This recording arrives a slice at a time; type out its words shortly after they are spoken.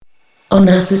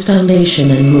Onassis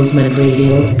Foundation and Movement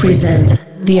Radio present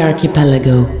The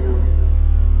Archipelago,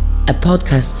 a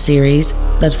podcast series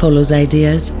that follows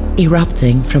ideas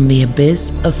erupting from the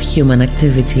abyss of human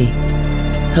activity.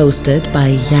 Hosted by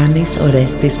Yannis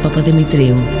Orestis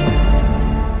Papadimitriou.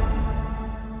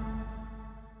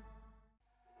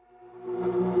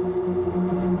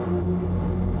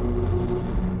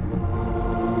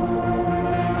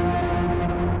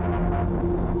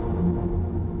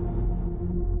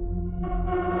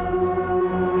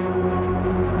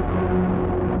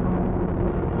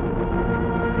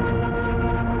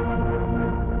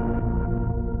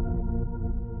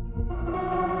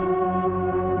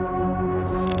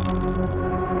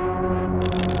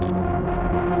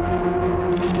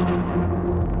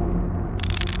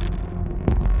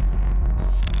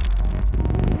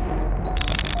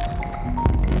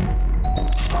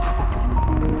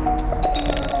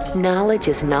 Knowledge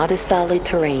is not a solid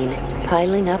terrain,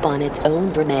 piling up on its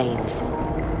own remains.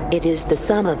 It is the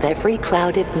sum of every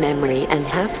clouded memory and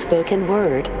half-spoken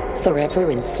word,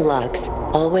 forever in flux,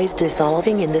 always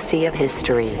dissolving in the sea of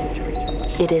history.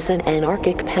 It is an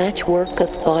anarchic patchwork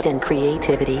of thought and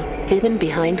creativity, hidden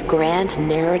behind grand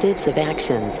narratives of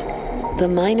actions, the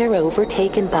minor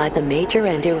overtaken by the major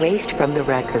and erased from the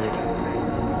record.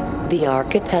 The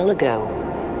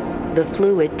Archipelago, the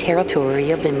fluid territory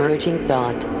of emerging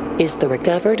thought, is the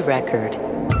recovered record.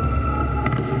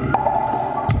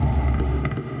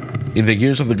 In the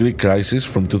years of the Greek crisis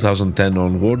from 2010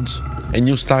 onwards, a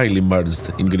new style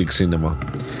emerged in Greek cinema.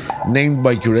 Named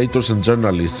by curators and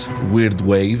journalists Weird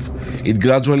Wave, it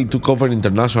gradually took over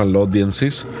international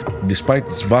audiences despite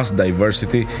its vast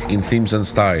diversity in themes and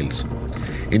styles.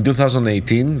 In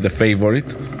 2018, The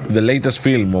Favorite, the latest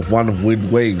film of one of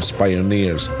Weird Wave's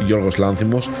pioneers, Yorgos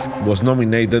Lanthimos, was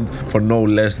nominated for no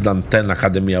less than 10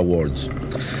 Academy Awards.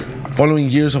 Following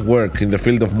years of work in the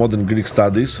field of modern Greek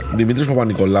studies, Dimitris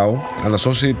Papanikolaou, an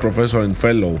associate professor and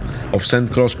fellow of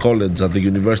St. Cross College at the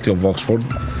University of Oxford,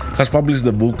 has published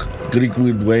the book Greek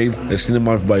Weird Wave, a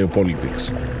Cinema of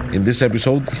Biopolitics. In this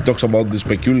episode, he talks about this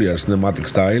peculiar cinematic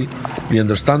style, the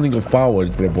understanding of power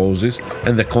it proposes,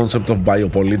 and the concept of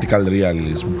biopolitical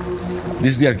realism.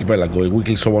 This is The Archipelago, a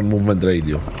weekly show on Movement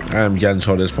Radio. I am Yannis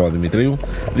Orestis Papadimitriou.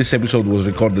 This episode was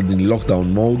recorded in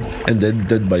lockdown mode and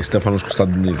edited by Stefanos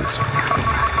Konstantinidis.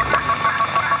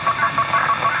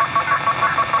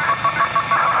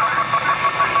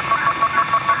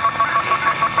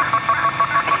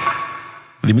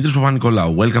 Dimitris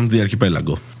Papanikolaou, welcome to The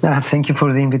Archipelago. Thank you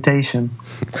for the invitation.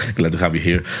 Glad to have you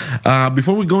here.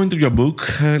 Before we go into your book,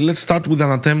 let's start with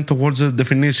an attempt towards a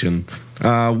definition.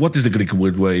 What is the Greek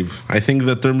Weird Wave? I think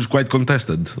the term is quite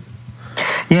contested.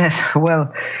 Yes,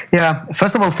 well, yeah.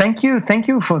 First of all, thank you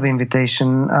for the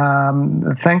invitation.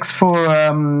 Thanks for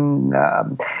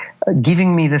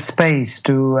giving me the space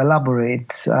to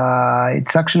elaborate.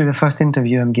 It's actually the first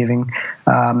interview I'm giving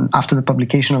after the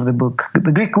publication of the book,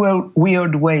 The Greek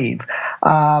Weird Wave.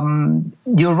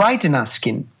 You're right in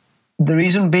asking. The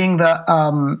reason being that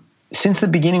since the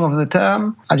beginning of the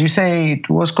term, as you say, it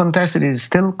was contested, it is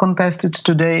still contested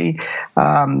today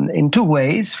in two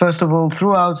ways. First of all,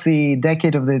 throughout the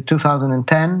decade of the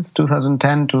 2010s,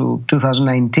 2010 to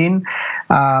 2019,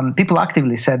 people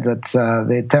actively said that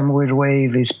the term weird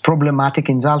wave is problematic,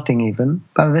 insulting even.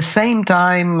 But at the same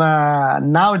time,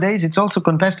 nowadays it's also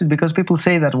contested because people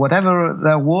say that whatever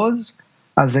there was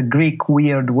as a Greek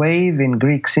weird wave in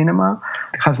Greek cinema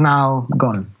has now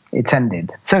gone. It's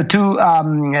ended. So two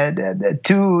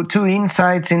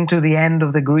insights into the end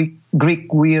of the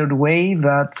Greek weird wave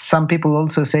that some people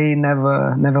also say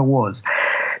never was.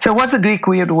 So what's the Greek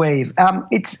weird wave?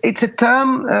 It's a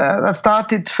term that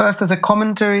started first as a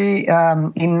commentary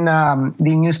in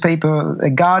the newspaper, the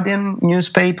Guardian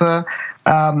newspaper,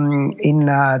 in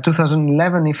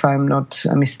 2011, if I'm not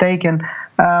mistaken.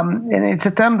 And it's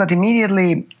a term that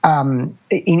initially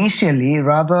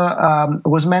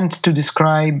was meant to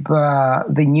describe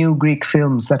the new Greek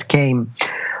films that came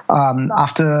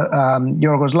after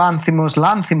Yorgos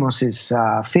Lanthimos'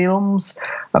 films,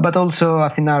 but also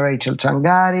Athina Rachel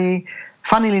Tsangari.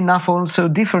 Funnily enough, also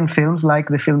different films like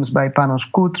the films by Panos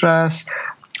Koutras,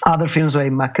 other films by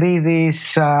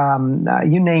Makridis,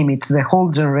 you name it, the whole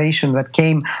generation that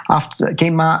came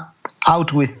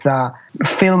out with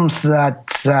films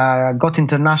that got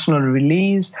international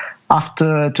release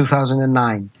after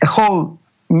 2009. A whole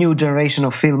new generation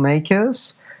of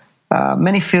filmmakers,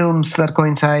 many films that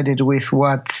coincided with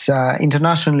what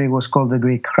internationally was called the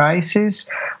Greek crisis.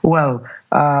 Well,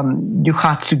 you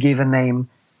had to give a name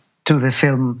to the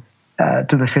film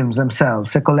to the films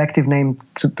themselves, a collective name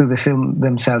to the film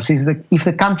themselves. If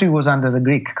the country was under the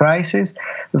Greek crisis,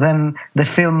 then the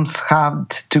films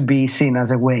had to be seen as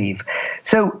a wave.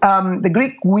 So the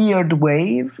Greek weird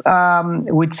wave,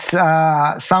 which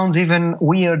sounds even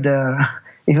weirder,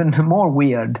 even more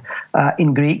weird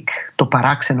in Greek, to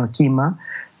παράξενο κύμα.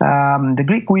 The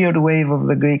Greek weird wave of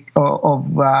the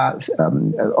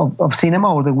of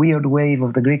cinema, or the weird wave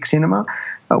of the Greek cinema,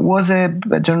 was a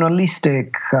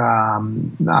journalistic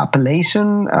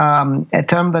appellation, a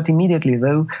term that immediately,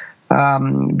 though,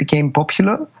 became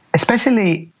popular,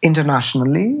 especially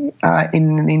internationally,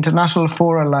 in international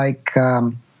fora like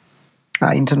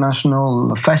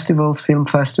international festivals, film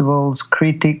festivals.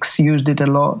 Critics used it a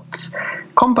lot.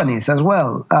 Companies as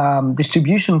well,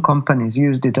 distribution companies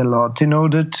used it a lot in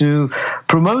order to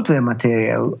promote their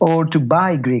material or to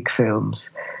buy Greek films.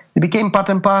 It became part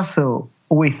and parcel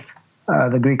with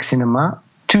the Greek cinema,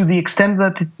 to the extent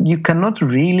that you cannot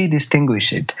really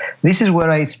distinguish it. This is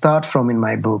where I start from in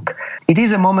my book. It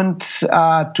is a moment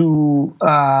to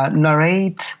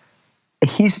narrate a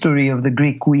history of the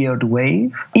Greek weird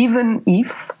wave, even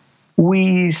if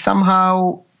we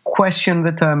somehow question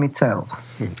the term itself.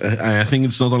 I think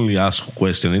it's not only us who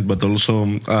question it, but also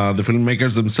the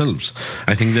filmmakers themselves.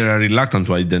 I think they are reluctant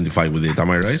to identify with it.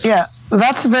 Am I right? Yeah,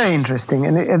 that's very interesting.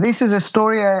 And this is a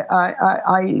story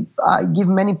I give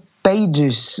many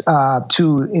pages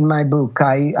to in my book.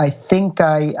 I think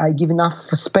I give enough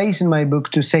space in my book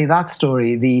to say that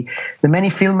story. The many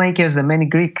filmmakers, the many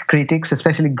Greek critics,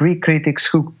 especially Greek critics,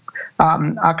 who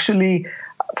actually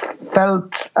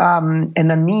felt an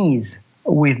unease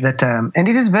with the term. And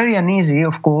it is very uneasy,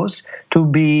 of course, to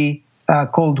be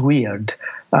called weird.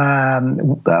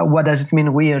 What does it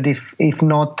mean weird if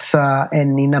not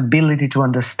an inability to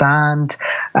understand?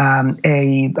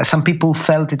 Some people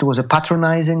felt it was a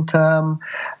patronizing term.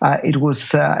 It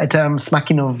was a term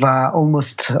smacking of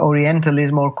almost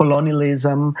Orientalism or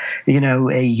colonialism,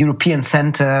 a European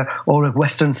center or a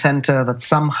Western center that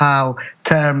somehow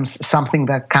terms something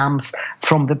that comes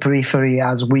from the periphery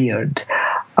as weird.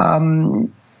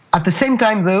 At the same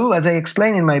time, though, as I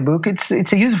explain in my book, it's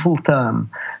a useful term.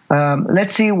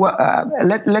 Let's see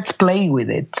let's play with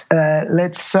it.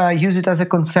 Let's use it as a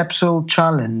conceptual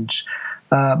challenge.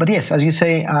 But yes, as you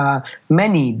say,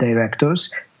 many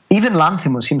directors, even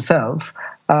Lanthimos himself,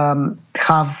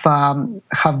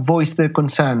 have voiced their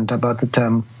concern about the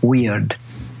term weird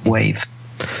wave.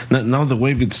 Now, the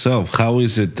wave itself, how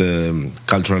is it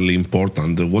culturally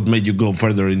important? What made you go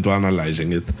further into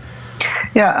analyzing it?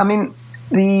 Yeah, I mean,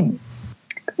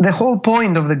 the whole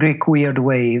point of the Greek weird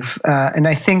wave, and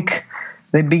I think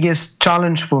the biggest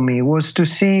challenge for me, was to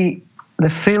see the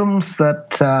films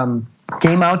that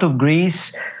came out of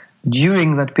Greece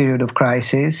during that period of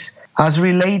crisis as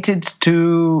related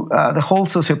to the whole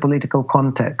sociopolitical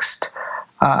context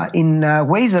in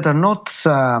ways that are not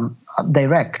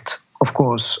direct, of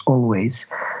course, always,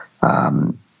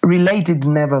 related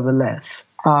nevertheless.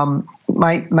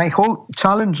 My whole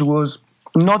challenge was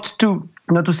not to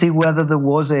see whether there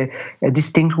was a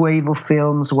distinct wave of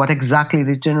films, what exactly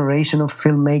this generation of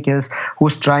filmmakers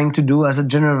was trying to do as a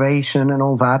generation and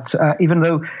all that, even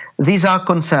though these are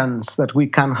concerns that we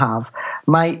can have.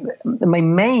 My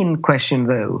main question,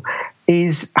 though,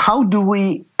 is how do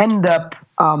we end up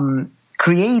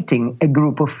creating a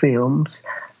group of films,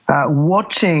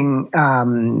 watching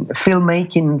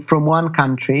filmmaking from one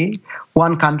country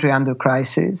under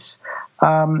crisis,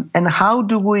 and how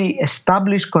do we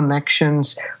establish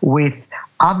connections with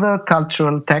other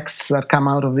cultural texts that come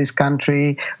out of this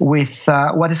country, with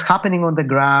what is happening on the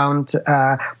ground,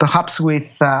 perhaps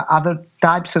with other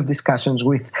types of discussions,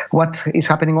 with what is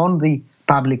happening on the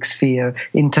public sphere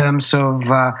in terms of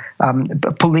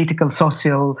political,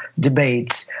 social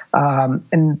debates.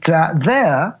 And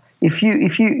there, if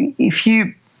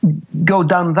you go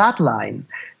down that line,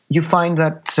 you find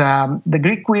that the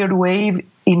Greek weird wave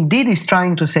indeed is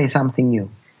trying to say something new.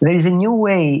 There is a new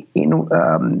way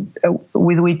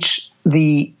with which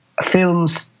the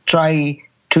films try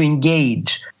to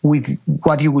engage with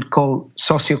what you would call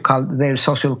their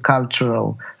social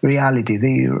cultural reality,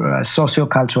 their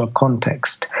socio-cultural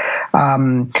context.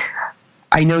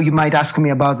 I know you might ask me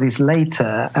about this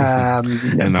later.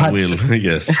 And I will,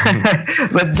 yes.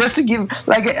 But just to give,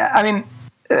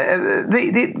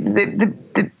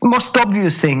 the most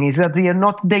obvious thing is that they are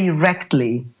not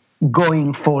directly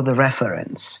going for the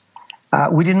reference.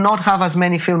 We did not have as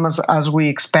many films as we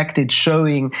expected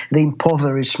showing the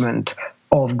impoverishment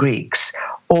of Greeks,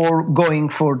 or going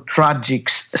for tragic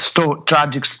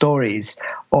stories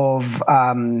of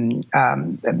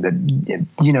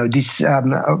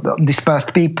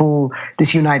dispersed people,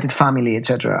 disunited family,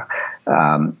 etc.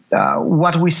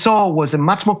 what we saw was a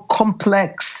much more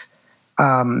complex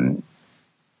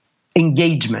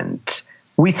engagement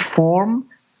with form,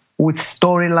 with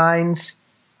storylines,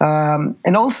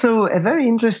 and also a very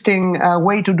interesting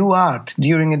way to do art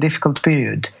during a difficult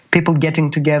period. People getting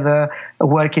together,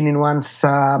 working in one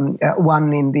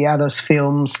in the other's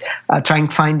films,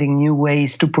 finding new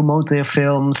ways to promote their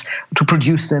films, to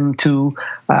produce them too.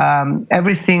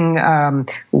 Everything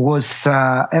was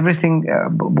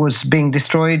being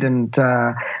destroyed and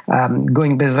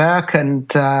going berserk,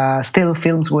 and still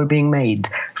films were being made.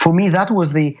 For me, that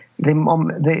was the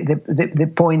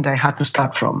point I had to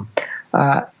start from.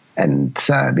 And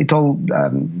it all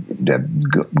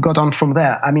got on from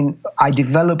there. I mean, I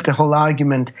developed a whole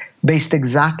argument based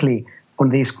exactly on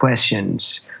these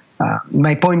questions.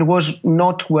 My point was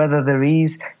not whether there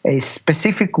is a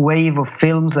specific wave of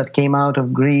films that came out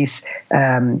of Greece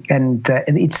and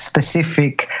its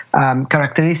specific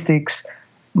characteristics.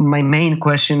 My main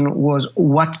question was,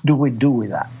 what do we do with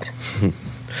that?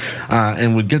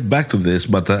 And we'll get back to this,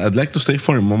 but I'd like to stay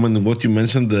for a moment on what you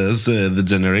mentioned as the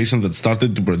generation that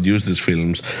started to produce these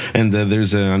films. And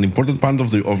there's an important part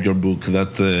of your book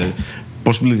that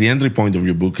possibly the entry point of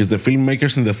your book is the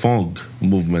filmmakers in the fog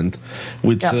movement,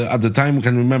 which at the time, we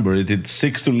can remember it, it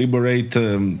seeks to liberate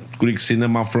Greek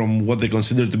cinema from what they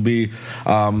consider to be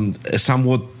a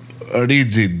somewhat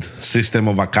rigid system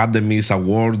of academies,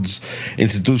 awards,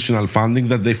 institutional funding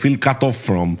that they feel cut off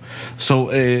from. So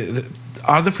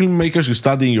are the filmmakers you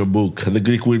study in your book, the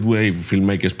Greek Weird Wave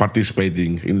filmmakers,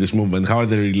 participating in this movement? How are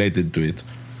they related to it?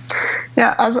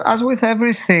 Yeah, as with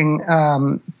everything,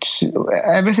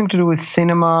 everything to do with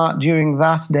cinema during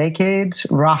that decade,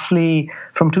 roughly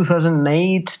from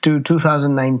 2008 to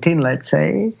 2019, let's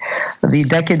say, the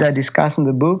decade I discuss in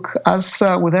the book, as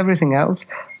with everything else,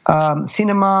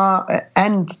 cinema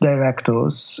and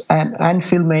directors and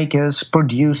filmmakers,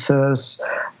 producers,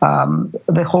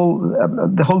 the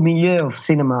whole milieu of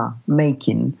cinema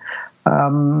making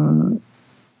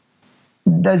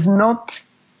does not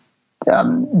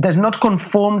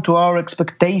conform to our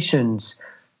expectations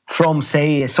from,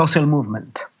 say, a social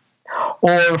movement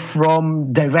or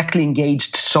from directly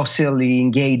engaged, socially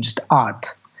engaged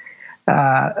art.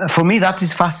 For me, that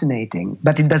is fascinating,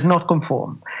 but it does not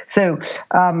conform. So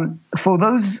for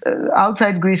those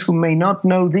outside Greece who may not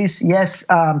know this, yes,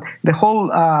 the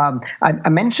whole, I'm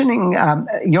mentioning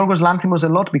Yorgos Lanthimos a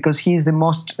lot because he is the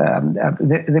most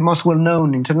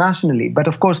well-known internationally. But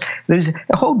of course, there is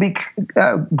a whole big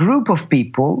group of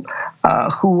people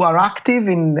who are active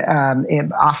in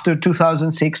after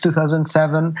 2006,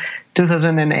 2007,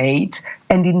 2008,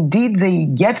 and indeed they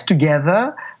get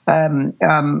together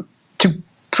to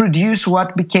produce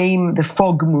what became the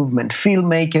fog movement,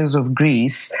 filmmakers of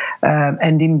Greece,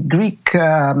 and in Greek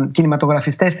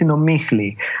kinematografistes στην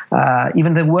Ομίχλη.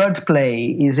 Even the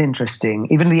wordplay is interesting.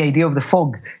 Even the idea of the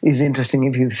fog is interesting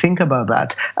if you think about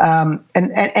that.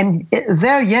 And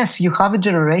there, yes, you have a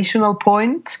generational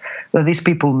point that these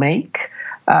people make.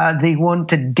 They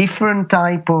want a different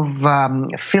type of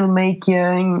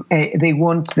filmmaking. They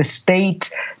want the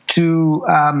state to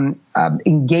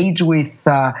engage with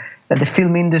the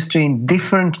film industry in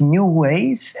different new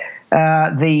ways.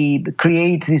 They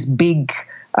create this big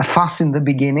fuss in the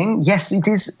beginning. Yes, it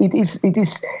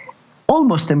is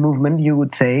almost a movement, you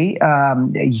would say.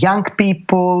 Young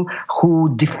people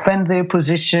who defend their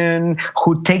position,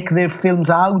 who take their films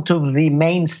out of the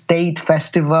main state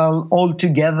festival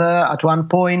altogether at one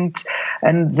point,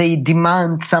 and they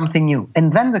demand something new.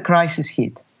 And then the crisis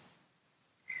hit.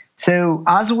 So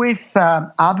as with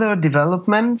other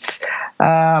developments,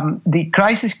 the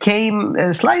crisis came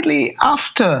slightly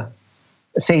after,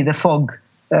 say, the fog,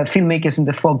 filmmakers in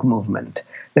the fog movement.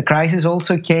 The crisis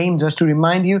also came, just to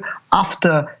remind you,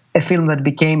 after a film that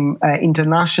became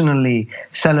internationally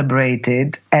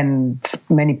celebrated and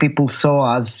many people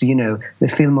saw as, the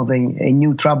film of a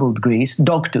new troubled Greece,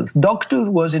 Dogtooth. Dogtooth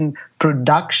was in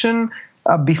production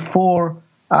before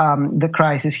the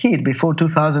crisis hit, before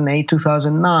 2008,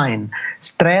 2009.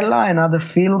 Strela, another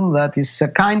film that is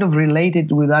kind of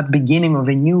related with that beginning of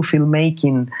a new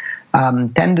filmmaking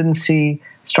tendency,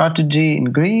 strategy in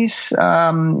Greece.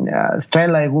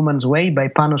 Strela, A Woman's Way by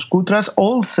Panos Koutras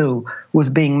also was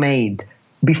being made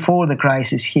before the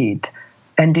crisis hit.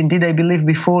 And indeed, I believe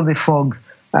before the fog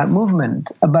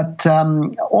movement. But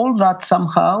all that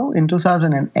somehow in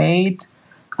 2008,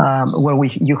 where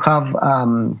you have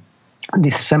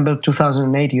December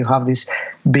 2008, you have these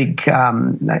big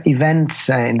events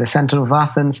in the center of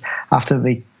Athens after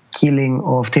the killing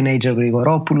of teenager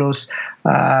Grigoropoulos.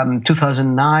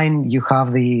 2009, you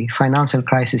have the financial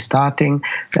crisis starting.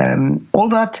 All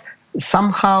that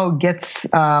somehow gets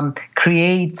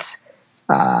creates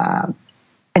an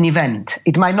event.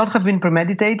 It might not have been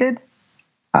premeditated.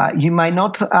 You might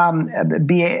not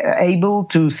be able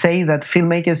to say that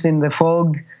filmmakers in the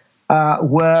fog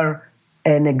were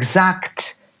an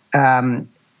exact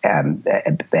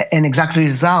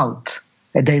result,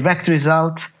 a direct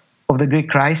result of the Greek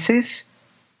crisis.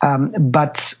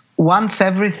 But once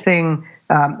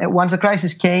the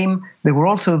crisis came, they were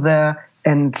also there,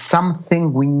 and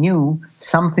we knew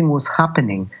something was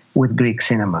happening with Greek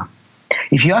cinema.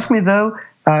 If you ask me, though,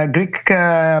 Greek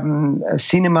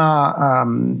cinema,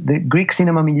 the Greek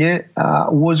cinema milieu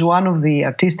was one of the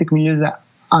artistic milieus that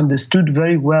understood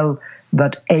very well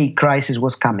that a crisis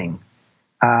was coming.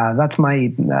 That's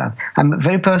my. I'm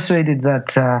very persuaded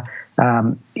that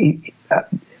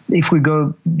if we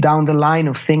go down the line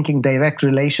of thinking direct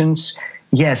relations,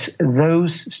 yes,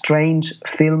 those strange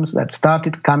films that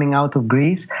started coming out of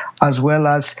Greece, as well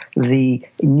as the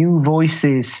new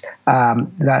voices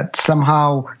that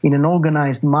somehow, in an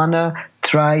organized manner,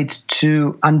 tried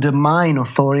to undermine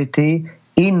authority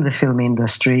in the film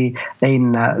industry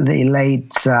in the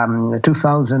late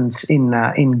 2000s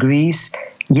in Greece,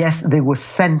 yes, they were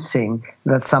sensing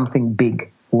that something big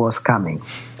was coming.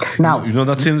 Now,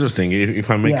 that's interesting. If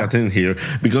I may cut in here,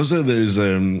 because there is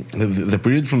the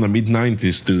period from the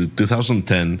mid-90s to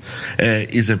 2010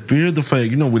 is a period of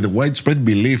with a widespread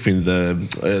belief in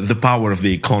the power of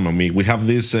the economy. We have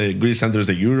this Greece enters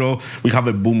the euro. We have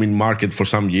a booming market for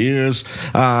some years.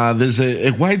 There's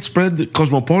a widespread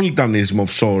cosmopolitanism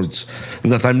of sorts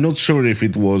that I'm not sure if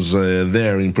it was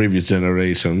there in previous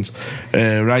generations.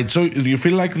 Right. So you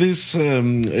feel like this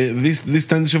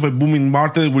tendency of a booming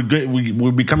market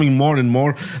we're becoming more and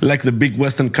more like the big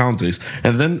Western countries,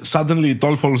 and then suddenly it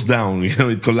all falls down.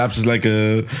 It collapses like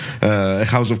a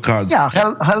house of cards. Yeah,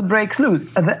 hell breaks loose.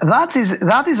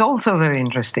 That is also very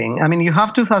interesting. I mean, you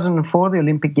have 2004, the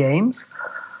Olympic Games,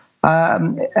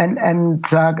 and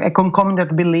a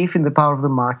concomitant belief in the power of the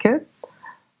market,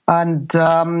 and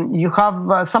you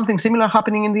have something similar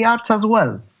happening in the arts as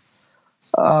well.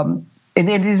 It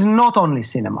is not only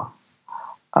cinema.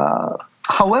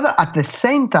 However, at the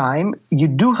same time, you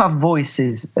do have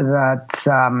voices that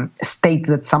state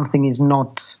that something is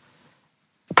not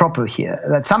proper here,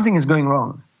 that something is going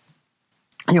wrong.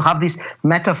 You have this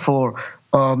metaphor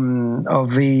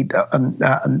of a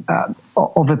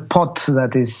pot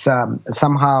that is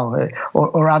somehow,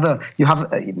 or rather, you have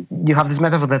this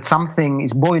metaphor that something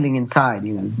is boiling inside,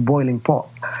 boiling pot,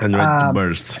 and ready to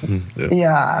burst.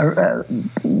 Yeah.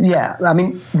 I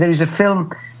mean, there is a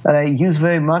film that I use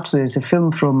very much. There's a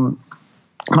film from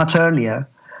much earlier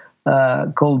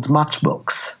called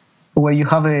Matchbox, where you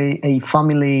have a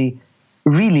family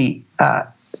really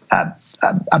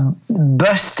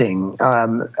bursting,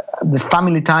 the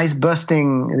family ties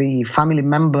bursting, the family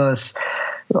members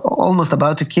almost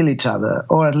about to kill each other,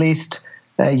 or at least,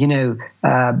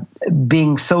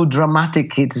 being so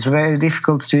dramatic it's very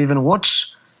difficult to even watch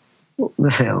the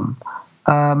film.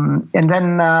 And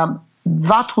then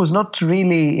that was not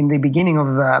really in the beginning of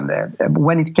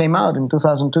when it came out in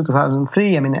 2002,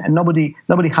 2003. I mean, nobody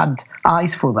had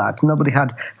eyes for that. Nobody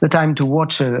had the time to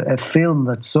watch a film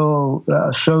that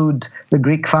showed the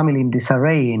Greek family in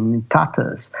disarray, in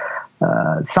tatters.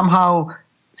 Somehow,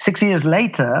 6 years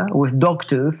later, with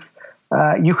Dogtooth,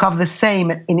 you have the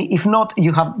same. If not,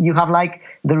 you have like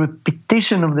the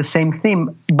repetition of the same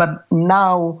theme, but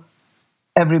now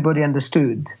everybody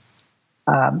understood.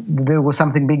 There was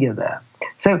something bigger there.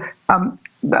 So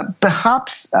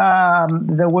perhaps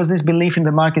there was this belief in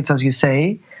the markets, as you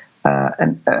say.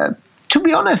 And to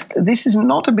be honest, this is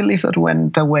not a belief that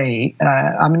went away.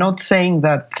 I'm not saying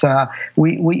that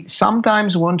we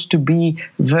sometimes want to be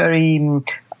very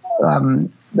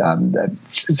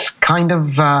kind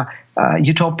of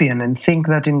utopian and think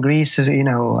that in Greece,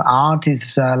 art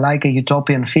is like a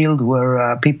utopian field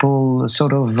where people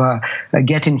sort of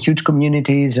get in huge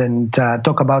communities and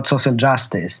talk about social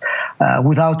justice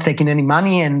without taking any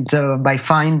money and by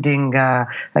finding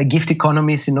gift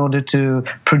economies in order to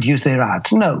produce their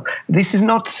art. No, this is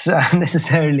not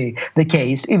necessarily the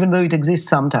case, even though it exists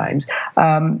sometimes.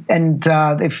 And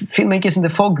the filmmakers in the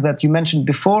fog that you mentioned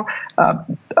before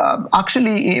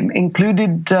actually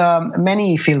included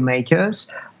many filmmakers.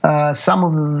 Some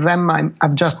of them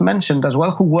I've just mentioned as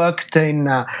well, who worked in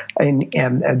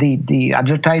the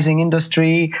advertising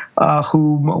industry,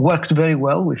 who worked very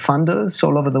well with funders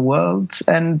all over the world,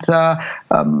 and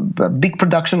big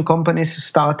production companies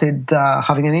started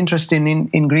having an interest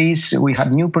in Greece. We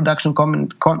had new production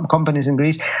companies in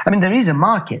Greece. I mean, there is a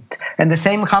market, and the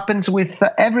same happens with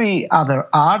every other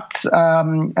art.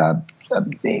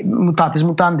 Mutatis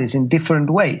mutandis in different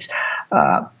ways.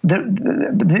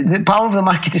 the power of the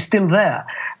market is still there.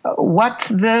 What,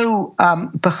 though,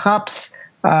 perhaps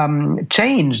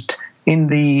changed in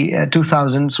the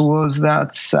 2000s was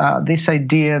that this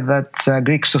idea that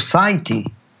Greek society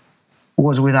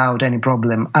was without any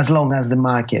problem as long as the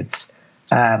markets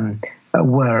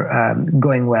were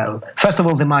going well. First of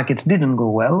all, the markets didn't go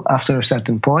well after a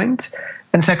certain point.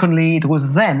 And secondly, it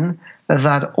was then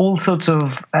that all sorts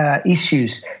of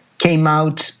issues came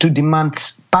out to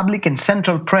demand public and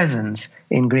central presence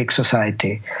in Greek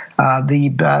society.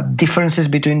 The differences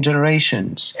between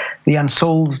generations, the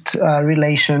unsolved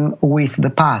relation with the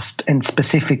past and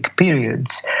specific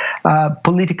periods,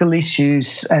 political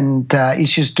issues and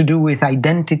issues to do with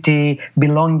identity,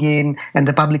 belonging, and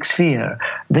the public sphere,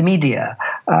 the media.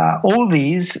 All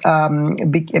these came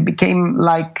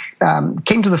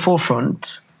to the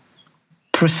forefront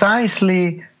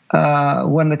precisely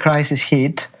when the crisis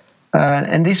hit,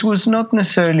 and this was not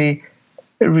necessarily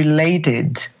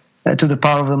related to the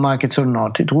power of the markets or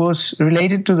not. It was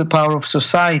related to the power of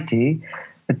society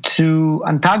to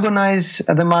antagonize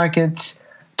the markets,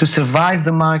 to survive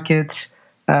the markets,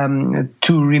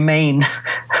 to remain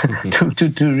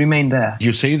to remain there.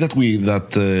 You say that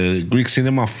Greek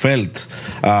cinema felt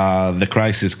the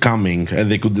crisis coming,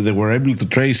 and they were able to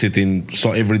trace it in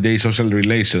everyday social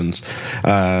relations.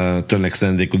 To an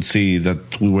extent, they could see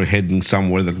that we were heading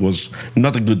somewhere that was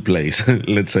not a good place,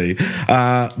 let's say.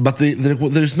 But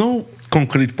there is no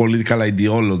concrete political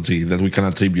ideology that we can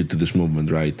attribute to this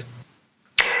movement, right?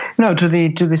 No, to the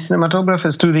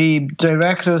cinematographers, to the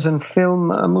directors and film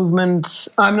movements,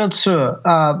 I'm not sure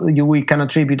we can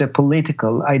attribute a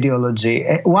political ideology.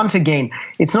 Once again,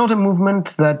 it's not a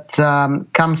movement that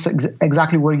comes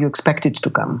exactly where you expect it to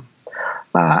come.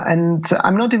 And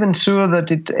I'm not even sure that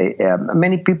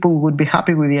many people would be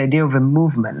happy with the idea of a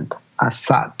movement as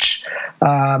such.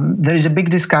 There is a big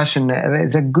discussion,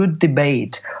 there's a good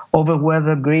debate over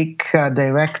whether Greek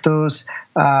directors,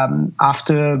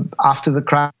 after the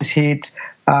crisis hit,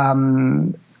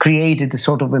 created a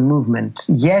sort of a movement.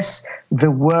 Yes,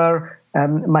 there were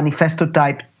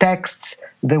manifesto-type texts.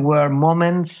 There were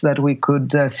moments that we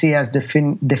could see as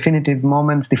definitive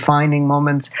moments, defining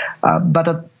moments.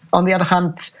 But on the other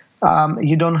hand,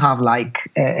 you don't have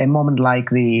a moment like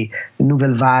the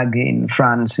Nouvelle Vague in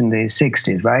France in the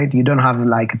 60s, right? You don't have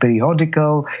like a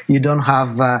periodical. You don't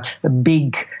have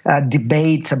big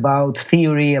debates about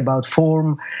theory, about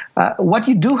form. What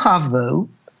you do have, though,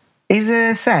 is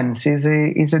a sense, is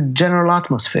a general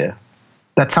atmosphere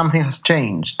that something has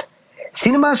changed.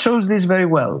 Cinema shows this very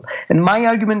well, and my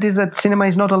argument is that cinema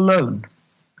is not alone.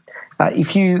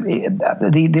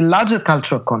 The larger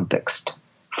cultural context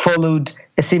followed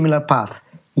a similar path.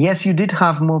 Yes, you did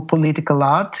have more political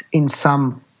art in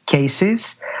some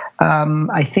cases.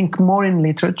 I think more in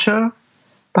literature,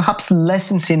 perhaps less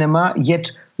in cinema.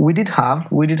 Yet we did have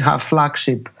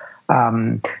flagship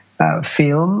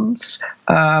films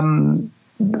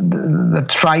that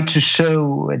tried to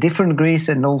show a different Greece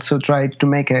and also tried to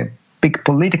make a big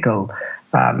political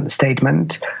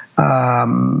statement.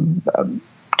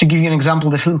 To give you an example,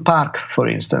 the film Park, for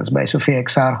instance, by Sofia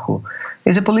Exarchou,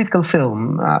 is a political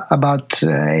film about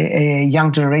a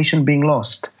young generation being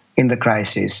lost in the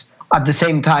crisis, at the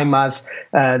same time as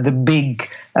the big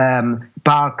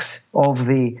parks of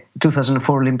the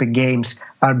 2004 Olympic Games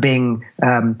are being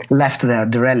left there,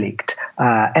 derelict,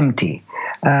 empty.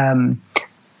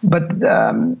 But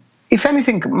if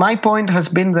anything, my point has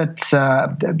been that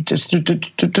just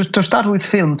to start with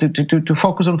film, to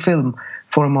focus on film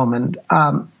for a moment,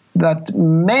 that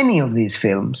many of these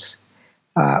films,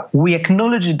 we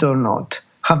acknowledge it or not,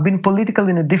 have been political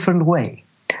in a different way.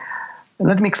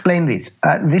 Let me explain this.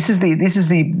 This is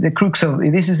the crux of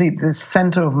this is the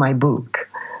center of my book.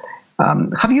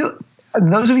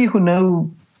 Those of you who know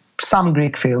some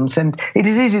Greek films, and it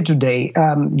is easy today.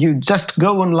 You just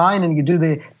go online and you do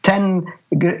the 10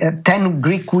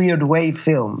 Greek weird wave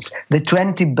films, the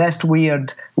 20 best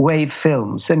weird wave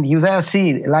films, and you there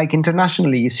see, like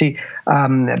internationally, you see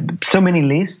so many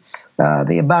lists.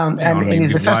 They abound, and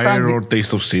it's the first time. Or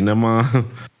Taste of Cinema.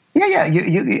 Yeah,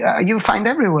 you find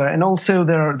everywhere, and also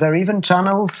there are even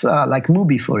channels like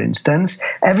Mubi, for instance.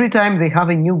 Every time they have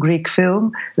a new Greek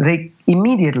film, they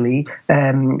immediately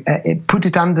put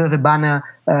it under the banner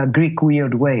Greek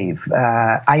weird wave.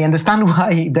 I understand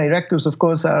why directors, of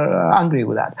course, are angry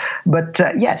with that, but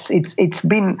yes, it's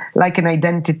been like an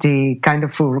identity kind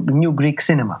of for new Greek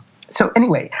cinema. So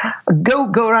anyway,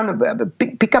 go around,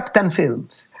 pick up 10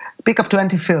 films. Pick up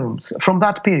 20 films from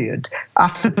that period,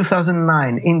 after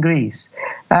 2009 in Greece.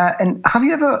 And have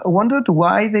you ever wondered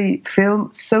why they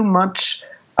film so much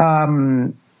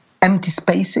empty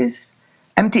spaces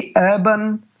empty urban,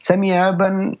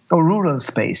 semi-urban, or rural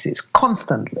spaces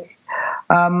constantly.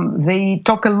 They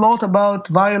talk a lot about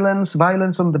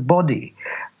violence on the body.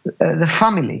 The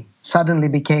family suddenly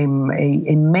became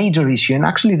a major issue, and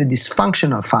actually the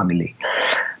dysfunctional family.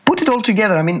 Put it all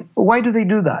together, I mean, why do they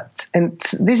do that? And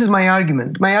this is my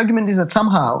argument. My argument is that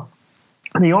somehow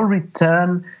they all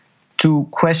return to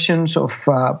questions of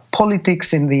politics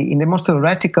in the most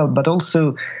theoretical, but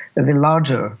also the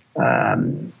larger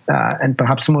and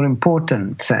perhaps more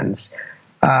important sense.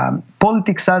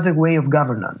 Politics as a way of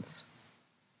governance.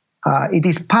 It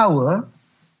is power.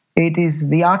 It is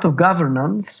the art of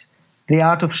governance, the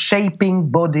art of shaping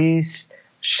bodies,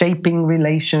 shaping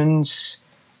relations,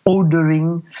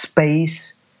 ordering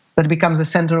space that becomes the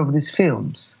center of these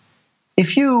films. If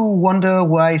you wonder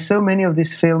why so many of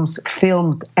these films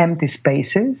filmed empty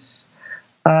spaces,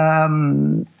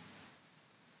 then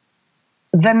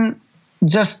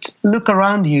just look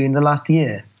around you in the last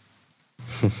year.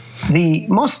 The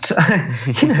most,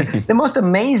 the most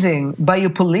amazing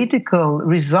biopolitical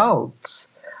results.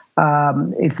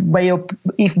 If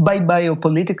by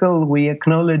biopolitical we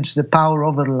acknowledge the power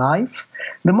over life,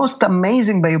 the most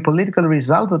amazing biopolitical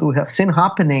result that we have seen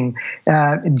happening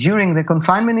during the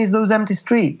confinement is those empty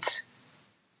streets,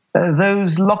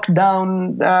 those locked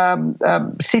down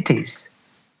cities.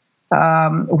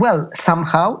 Well,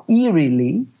 somehow,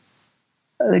 eerily,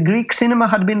 the Greek cinema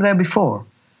had been there before.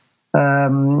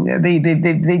 They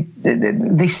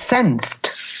sensed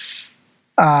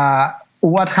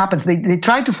what happens. They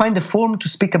try to find a form to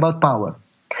speak about power,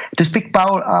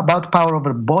 about power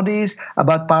over bodies,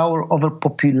 about power over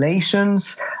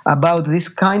populations, about this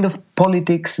kind of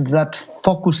politics that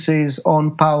focuses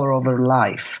on power over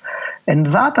life. And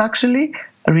that actually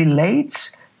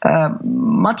relates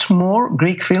much more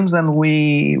Greek films than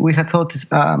we had thought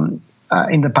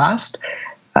in the past.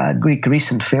 Greek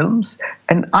recent films,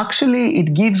 and actually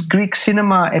it gives Greek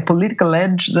cinema a political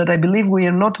edge that I believe we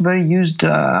are not very used,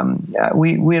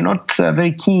 we are not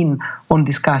very keen on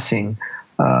discussing.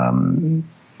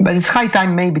 But it's high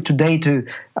time maybe today to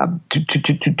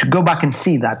go back and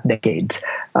see that decade.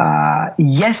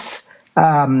 Yes,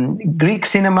 Greek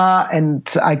cinema, and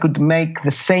I could make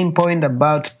the same point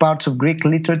about parts of Greek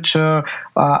literature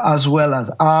as well as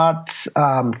art,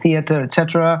 theater,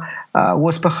 etc.,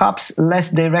 was perhaps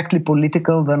less directly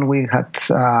political than we had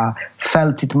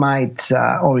felt it might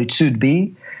or it should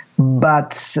be.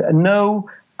 But no,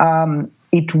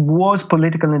 it was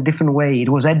political in a different way. It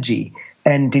was edgy,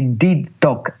 and it did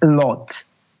talk a lot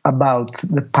about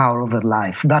the power over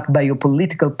life, that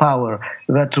biopolitical power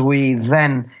that we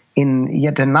then, in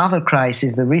yet another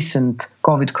crisis, the recent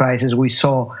COVID crisis, we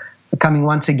saw coming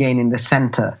once again in the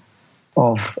center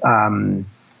of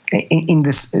in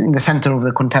the center of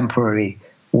the contemporary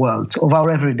world, of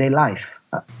our everyday life.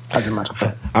 As a matter of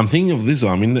fact, I'm thinking of this.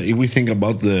 I mean, if we think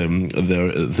about the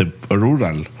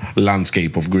rural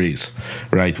landscape of Greece,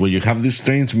 right, where you have this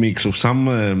strange mix of some,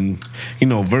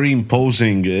 very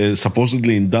imposing,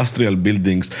 supposedly industrial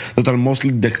buildings that are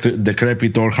mostly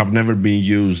decrepit or have never been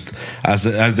used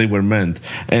as they were meant.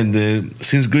 And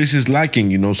since Greece is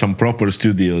lacking, some proper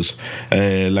studios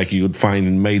like you would find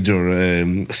in major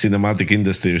cinematic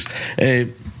industries.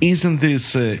 Isn't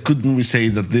this? Couldn't we say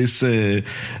that this,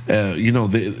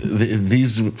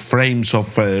 these frames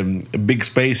of big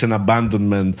space and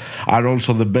abandonment are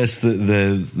also the best,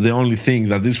 the only thing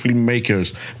that these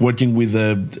filmmakers working with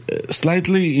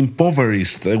slightly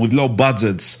impoverished, with low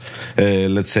budgets,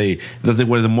 let's say, that they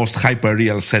were the most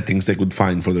hyper-real settings they could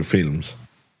find for their films?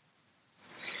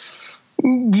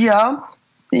 Yeah.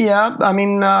 I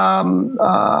mean.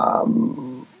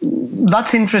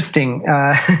 That's interesting.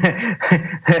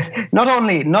 Not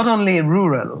only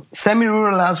rural,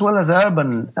 semi-rural, as well as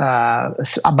urban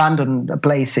abandoned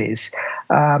places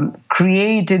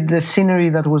created the scenery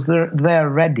that was there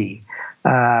ready,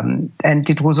 and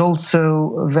it was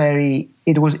also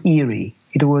it was eerie.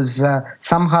 It was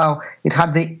somehow it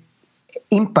had the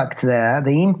impact there,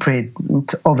 the imprint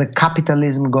of a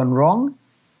capitalism gone wrong.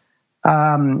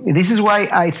 This is why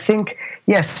I think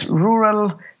yes,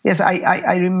 rural. Yes,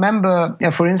 I remember,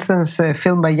 for instance, a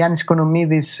film by Yannis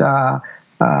Konomidis,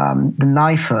 The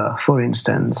Knifer, for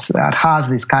instance, that has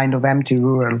this kind of empty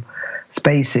rural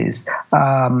spaces.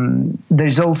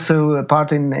 There's also a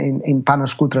part in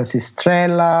Panos Koutras'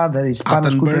 Strela. There is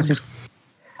Panos Koutras'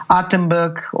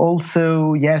 Attenberg,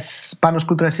 also, yes, Panos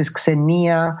Koutras'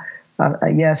 Xenia,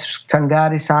 yes,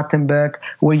 Tsangaris, Attenberg,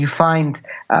 where you find,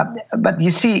 but you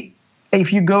see,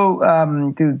 if you go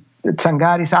to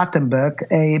Tsangaris Attenberg,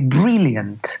 a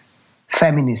brilliant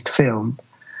feminist film.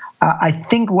 I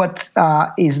think what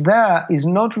is there is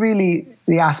not really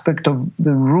the aspect of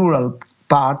the rural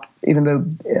part, even though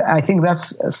I think that's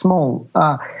small.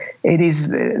 It is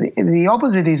the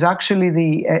opposite is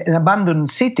actually an abandoned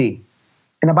city,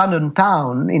 an abandoned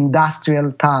town,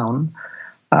 industrial town.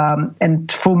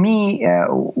 And for me,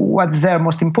 what's there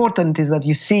most important is that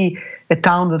you see a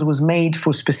town that was made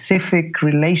for specific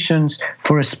relations,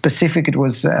 it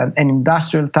was an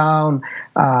industrial town.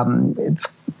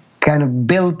 It's kind of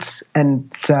built and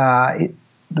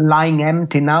lying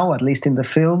empty now, at least in the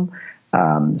film,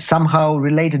 somehow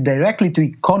related directly to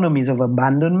economies of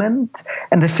abandonment.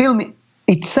 And the film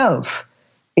itself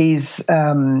is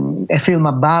a film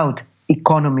about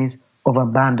economies of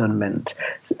abandonment,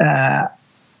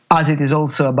 as it is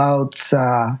also about,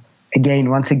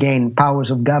 once again,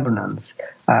 powers of governance,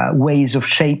 ways of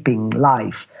shaping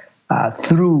life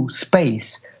through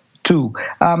space too.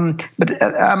 But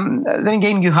then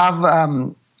again, you have,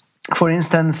 for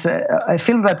instance, a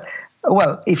film that,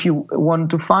 well, if you want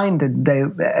to find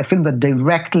a film that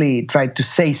directly tried to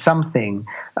say something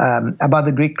about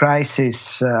the Greek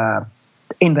crisis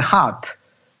in the heart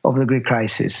of the Greek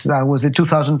crisis, that was the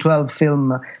 2012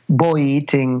 film Boy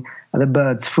Eating the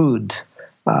Bird's Food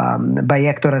by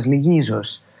Hectoras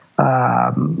Ligizos.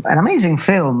 An amazing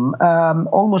film,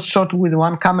 almost shot with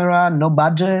one camera, no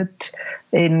budget,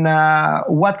 in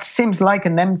what seems like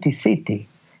an empty city,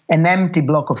 an empty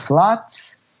block of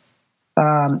flats,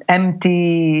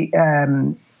 emptied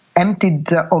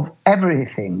of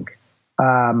everything,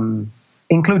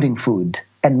 including food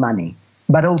and money,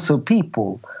 but also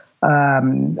people.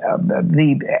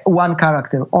 The one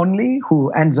character only,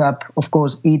 who ends up, of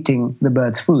course, eating the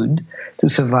bird's food to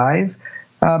survive,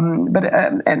 but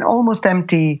an almost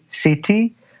empty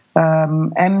city,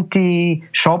 empty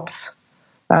shops,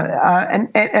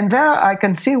 and there I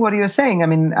can see what you're saying. I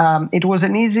mean, it was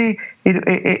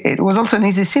also an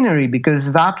easy scenery,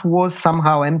 because that was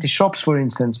somehow empty shops, for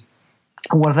instance,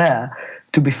 were there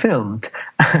to be filmed,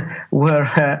 were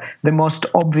the most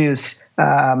obvious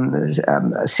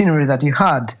scenery that you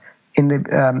had in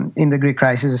the Greek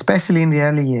crisis, especially in the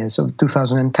early years of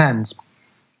 2010s.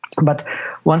 But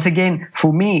once again,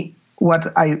 for me, what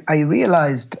I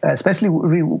realized, especially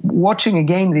watching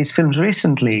again these films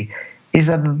recently, is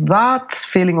that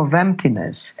feeling of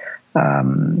emptiness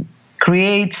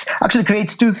creates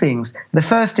two things. The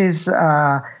first is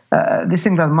this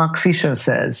thing that Mark Fisher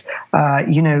says,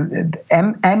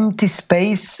 empty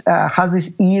space has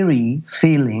this eerie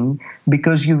feeling,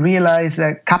 because you realize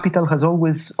capital has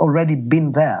already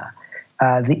been there.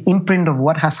 The imprint of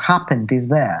what has happened is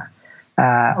there,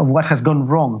 of what has gone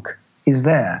wrong is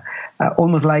there,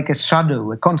 almost like a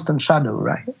shadow, a constant shadow,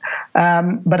 right?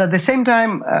 But at the same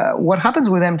time, what happens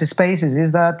with empty spaces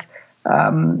is that,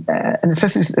 and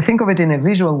especially think of it in a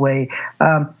visual way,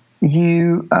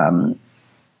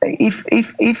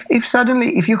 if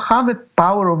suddenly you have a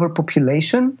power over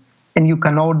population and you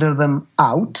can order them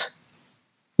out,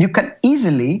 you can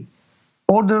easily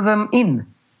order them in.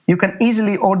 You can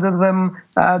easily order them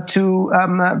to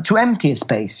empty a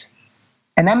space.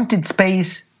 An emptied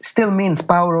space still means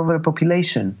power over a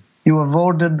population. You have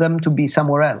ordered them to be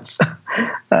somewhere else.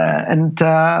 And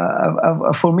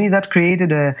for me, that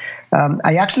created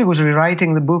I actually was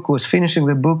rewriting the book, was finishing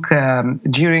the book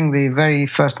during the very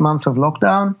first months of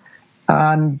lockdown.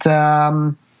 And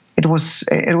it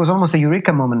was almost a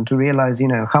eureka moment to realize,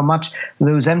 how much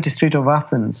those empty streets of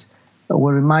Athens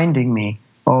were reminding me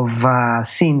of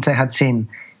scenes I had seen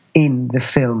in the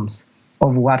films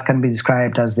of what can be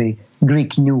described as the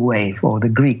Greek New Wave or the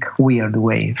Greek Weird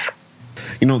Wave.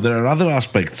 There are other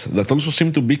aspects that also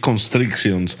seem to be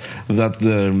constrictions that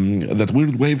that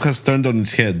Weird Wave has turned on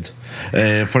its head.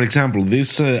 For example,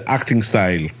 this acting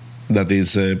style that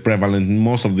is prevalent in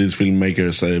most of these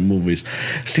filmmakers' movies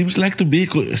seems like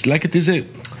it is a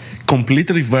complete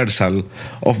reversal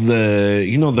of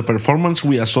the performance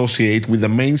we associate with the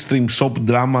mainstream soap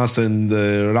dramas and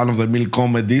run-of-the-mill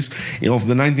comedies of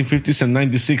the 1950s and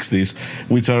 1960s,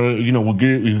 which are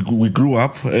we grew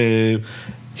up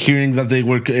hearing that they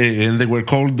were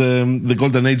called the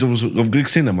golden age of Greek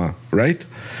cinema, right?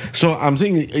 So I'm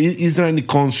thinking, is there any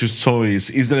conscious choice?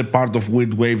 Is there a part of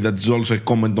Weird Wave that's also a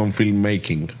comment on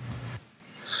filmmaking?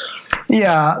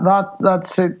 Yeah,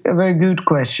 that's a very good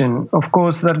question. Of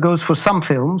course, that goes for some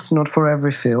films, not for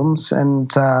every films,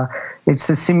 and it's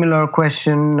a similar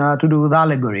question to do with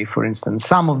allegory, for instance.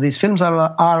 Some of these films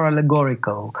are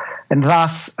allegorical, and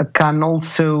thus can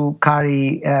also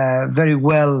carry very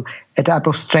well a type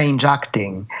of strange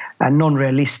acting and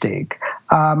non-realistic.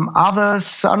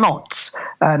 Others are not.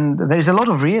 And there is a lot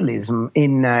of realism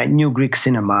in New Greek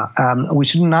cinema. We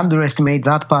shouldn't underestimate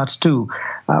that part too.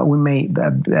 We may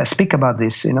speak about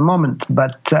this in a moment.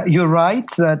 But you're right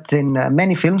that in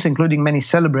many films, including many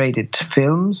celebrated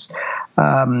films,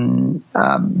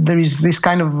 there is this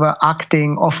kind of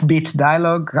acting, offbeat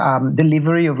dialogue,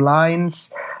 delivery of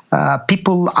lines,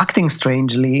 people acting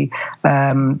strangely,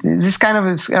 this kind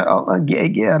of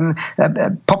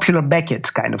popular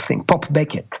Beckett kind of thing, Pop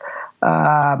Beckett.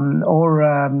 I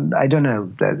don't know,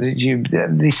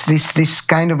 this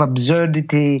kind of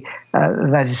absurdity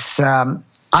that is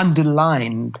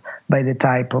underlined by the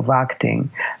type of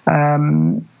acting.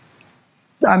 I'm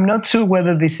not sure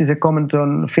whether this is a comment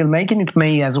on filmmaking. It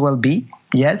may as well be,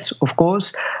 yes, of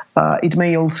course. It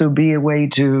may also be a way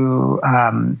to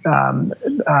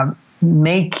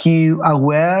make you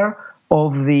aware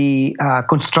of the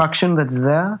construction that's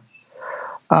there.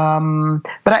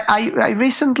 But I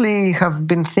recently have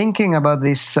been thinking about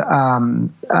this a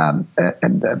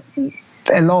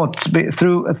lot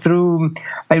through.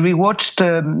 I rewatched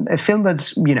a film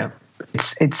that's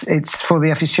it's for the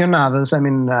aficionados. I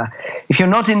mean, if you're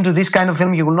not into this kind of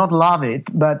film, you will not love it.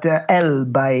 But L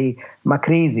by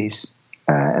Makridis,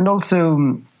 and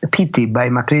also Pity by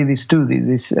Makridis too.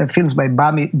 These films by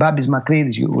Babis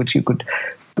Makridis, which you could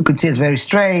see as very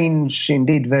strange,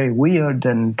 indeed very weird,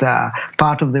 and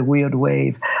part of the weird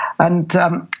wave. And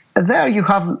there you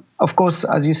have, of course,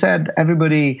 as you said,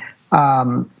 everybody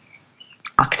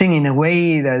acting in a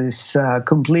way that is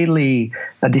completely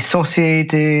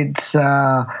dissociated,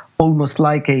 almost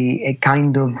like a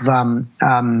kind of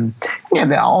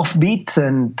offbeat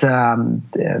and,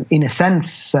 in a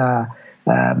sense, to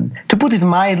put it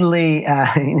mildly,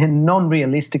 in a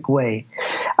non-realistic way.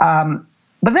 But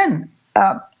then,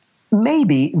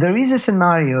 maybe there is a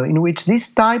scenario in which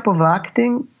this type of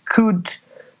acting could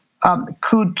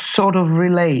sort of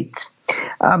relate.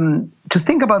 To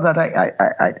think about that,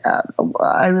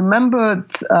 I remembered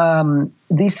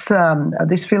this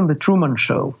film, The Truman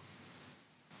Show.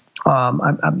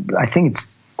 I think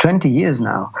it's 20 years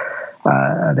now.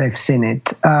 They've seen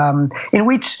it, in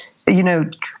which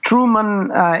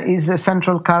Truman is a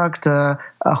central character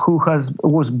who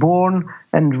was born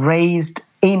and raised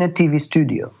in a TV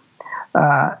studio.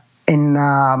 In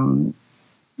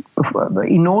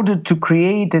order to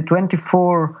create a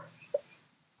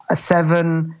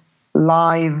 24/7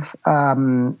 live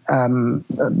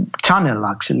channel,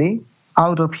 actually,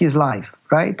 out of his life,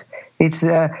 right? It's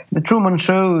The Truman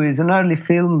Show is an early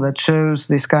film that shows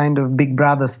this kind of Big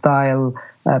Brother style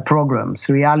programs,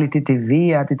 reality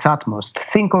TV at its utmost.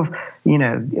 Think of,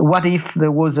 what if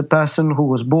there was a person who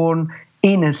was born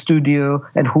in a studio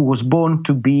and who was born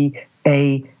to be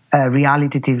a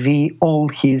reality TV all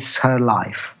her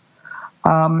life.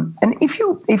 And if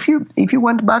you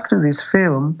went back to this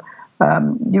film,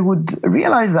 you would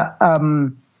realize that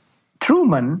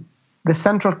Truman, the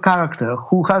central character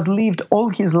who has lived all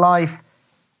his life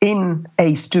in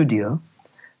a studio,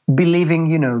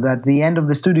 believing that the end of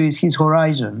the studio is his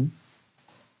horizon,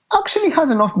 actually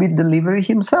has an offbeat delivery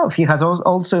himself. He has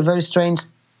also a very strange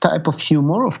type of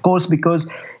humor, of course, because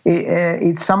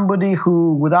it's somebody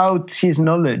who, without his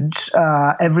knowledge,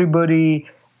 everybody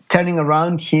turning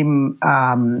around him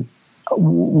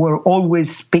were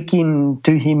always speaking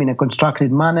to him in a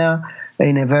constructed manner,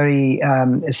 in a very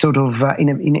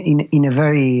in a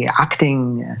very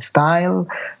acting style.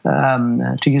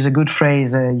 To use a good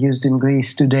phrase used in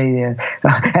Greece today,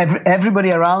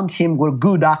 everybody around him were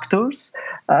good actors.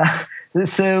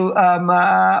 So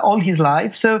all his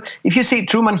life. So if you see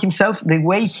Truman himself, the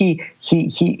way he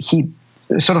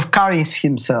sort of carries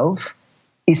himself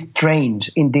is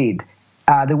strange indeed.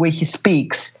 The way he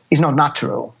speaks is not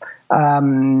natural.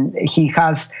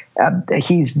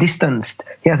 He's distanced.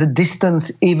 He has a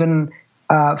distance even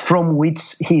from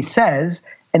which he says,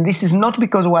 and this is not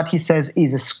because what he says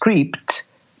is a script,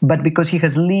 but because he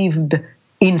has lived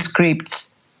in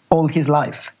scripts all his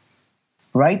life,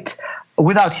 right?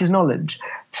 Without his knowledge.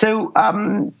 So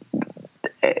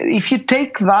if you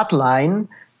take that line,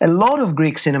 a lot of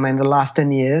Greek cinema in the last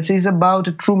 10 years is about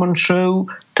a Truman Show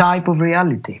type of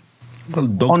reality. Well,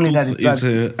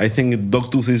 Dogtooth I think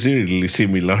Dogtooth is really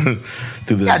similar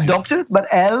to that. Yeah, Dogtooth, but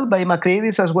L by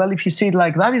Makridis as well, if you see it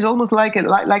like that, is almost like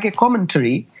a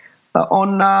commentary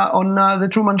on the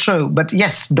Truman Show. But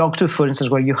yes, Dogtooth, for instance,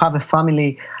 where you have a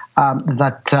family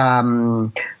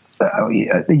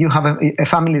you have a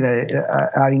family that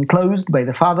are enclosed by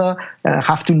the father,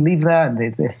 have to live there.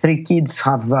 The three kids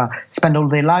have spent all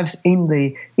their lives in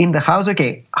the house.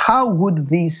 Okay, how would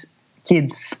these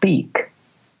kids speak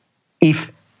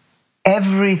if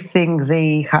everything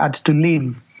they had to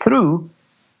live through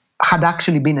had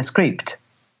actually been a script?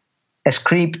 a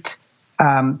script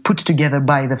put together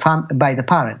by the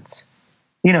parents,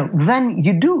 then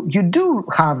you do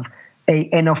have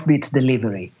an offbeat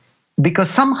delivery, because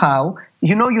somehow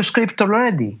you know your script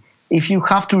already. If you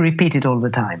have to repeat it all the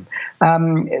time,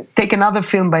 take another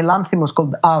film by Lanthimos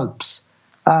called Alps.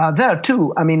 There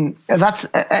too, I mean, that's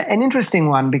an interesting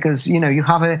one, because you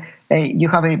have a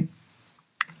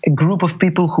group of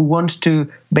people who want to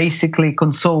basically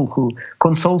console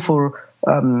for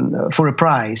a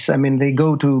prize. I mean, they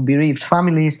go to bereaved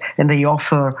families and they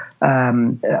offer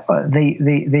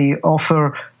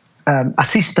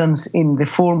assistance in the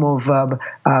form of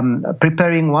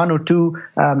preparing one or two,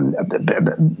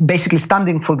 basically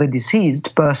standing for the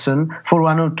deceased person for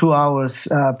 1 or 2 hours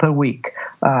per week.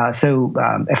 So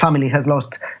a family has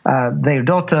lost their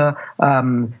daughter.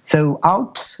 So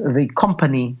Alps, the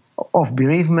company of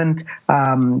bereavement,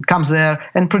 comes there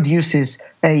and produces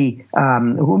a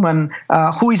woman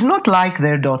who is not like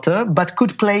their daughter, but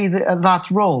could play that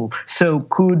role. So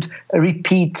could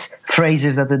repeat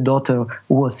phrases that the daughter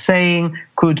was saying,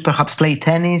 could perhaps play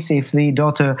tennis if the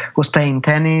daughter was playing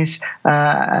tennis,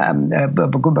 wear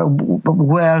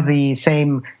the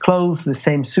same clothes, the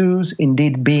same shoes,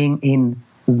 indeed being in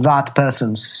that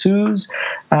person's shoes.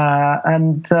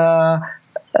 And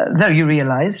there you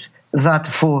realize that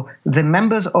for the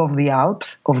members of the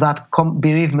Alps, of that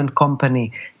bereavement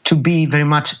company, to be very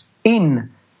much in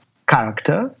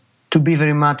character, to be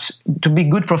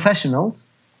good professionals,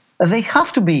 they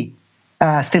have to be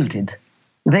stilted.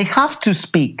 They have to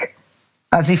speak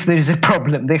as if there is a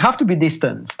problem. They have to be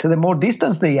distanced. The more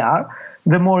distanced they are,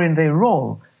 the more in their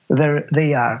role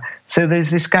they are. So there's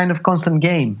this kind of constant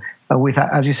game with,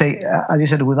 as you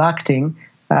said, with acting.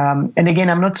 And again,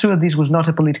 I'm not sure this was not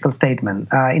a political statement.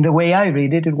 In the way I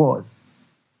read it, it was.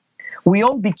 We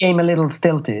all became a little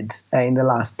stilted in the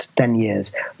last 10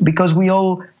 years because we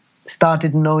all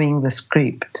started knowing the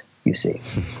script, you see.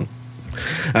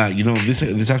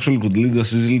 This actually could lead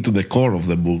us easily to the core of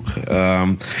the book,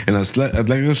 and I'd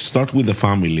like to start with the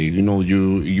family.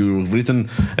 You've written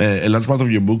a large part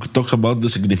of your book talks about the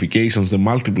significations, the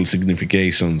multiple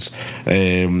significations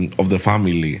of the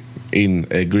family in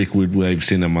Greek weird wave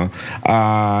cinema,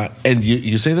 and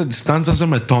you say that it stands as a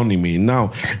metonymy.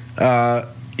 Now,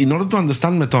 in order to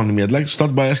understand metonymy, I'd like to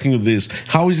start by asking you this: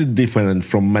 how is it different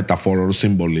from metaphor or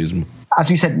symbolism? As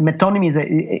you said, metonymy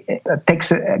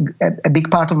takes a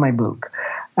big part of my book.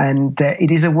 And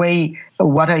it is a way,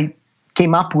 what I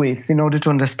came up with in order to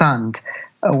understand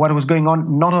what was going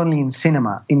on, not only in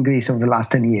cinema in Greece over the last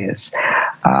 10 years,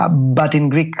 but in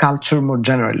Greek culture more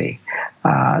generally.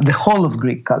 The whole of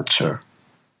Greek culture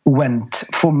went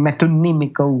for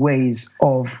metonymical ways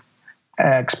of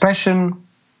expression.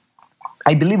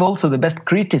 I believe also the best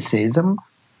criticism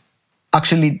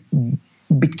actually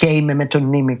became a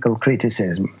metonymical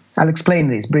criticism. I'll explain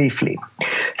this briefly.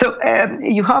 So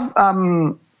you have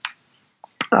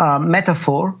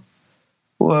metaphor,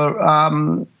 where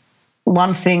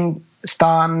one thing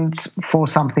stands for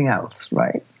something else,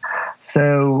 right?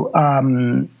 So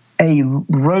a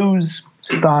rose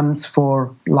stands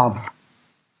for love.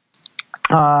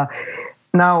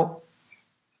 Now,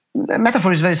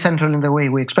 metaphor is very central in the way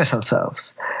we express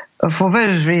ourselves. For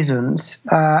various reasons,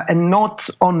 and not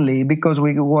only because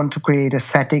we want to create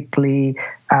aesthetically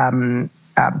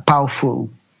powerful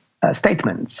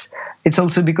statements. It's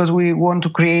also because we want to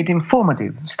create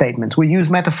informative statements. We use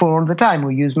metaphor all the time.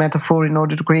 We use metaphor in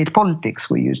order to create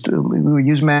politics. We use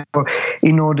metaphor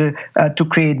in order to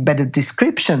create better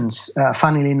descriptions,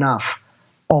 funnily enough,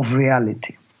 of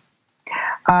reality.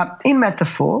 In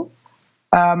metaphor,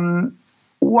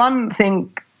 one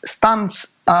thing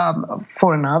stands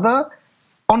for another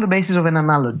on the basis of an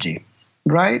analogy,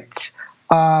 right?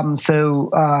 So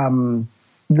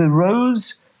the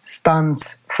rose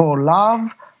stands for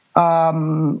love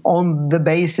on the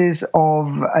basis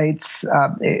of its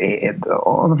of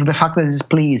the fact that it's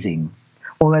pleasing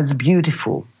or that's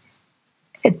beautiful.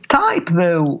 A type,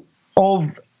 though,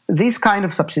 of this kind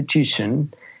of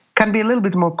substitution can be a little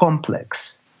bit more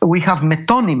complex. We have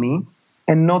metonymy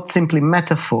and not simply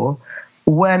metaphor,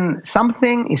 when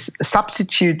something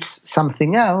substitutes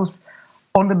something else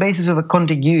on the basis of a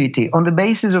contiguity, on the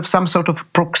basis of some sort of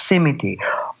proximity,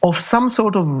 of some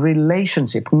sort of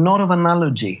relationship, not of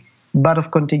analogy, but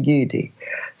of contiguity.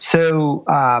 So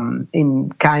in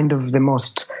kind of the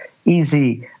most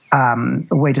easy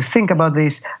way to think about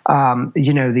this,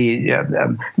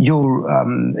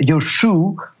 your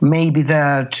shoe may be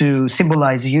there to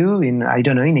symbolize you in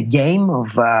a game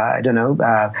of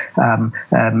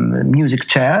music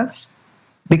chairs,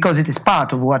 because it is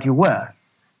part of what you wear.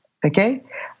 Okay,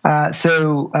 Your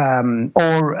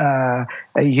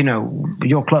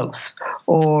clothes,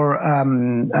 or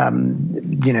in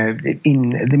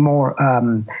the more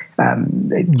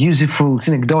useful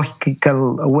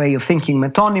synecdochical way of thinking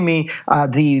metonymy,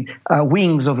 the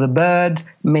wings of the bird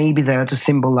may be there to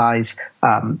symbolize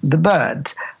the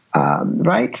bird,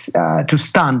 right? To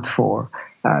stand for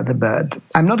the bird.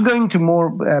 I'm not going to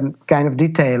more kind of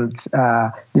detailed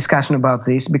discussion about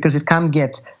this because it can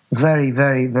get very,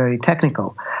 very, very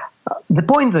technical. The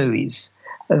point, though, is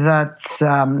that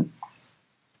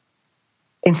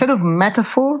instead of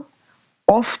metaphor,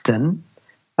 often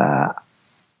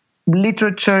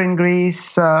literature in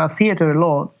Greece, theater a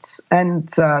lot, and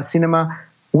cinema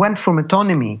went for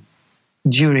metonymy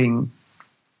during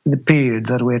the period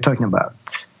that we're talking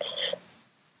about.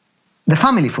 The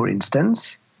family, for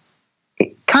instance,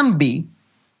 it can be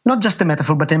not just a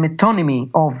metaphor, but a metonymy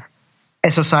of a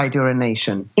society or a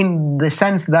nation, in the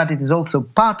sense that it is also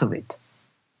part of it,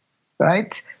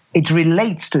 right? It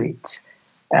relates to it.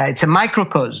 It's a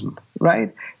microcosm,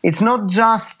 right? It's not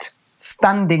just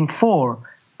standing for,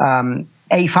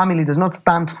 a family does not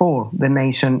stand for the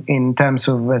nation in terms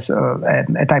of a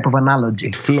type of analogy.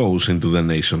 It flows into the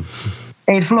nation.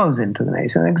 It flows into the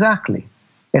nation, exactly.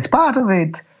 It's part of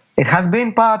it. It has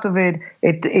been part of it.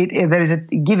 There is a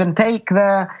give and take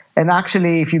there. And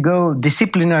actually, if you go,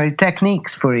 disciplinary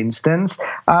techniques, for instance,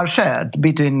 are shared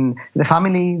between the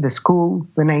family, the school,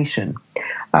 the nation.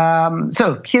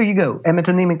 So here you go, a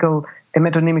metonymical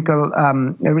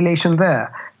relation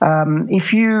there.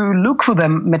 If you look for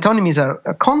them, metonymies are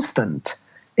constant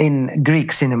in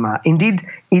Greek cinema. Indeed,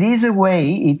 it is a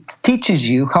way, it teaches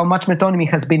you how much metonymy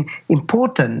has been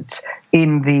important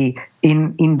in the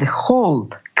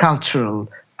whole cultural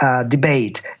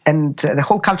debate and the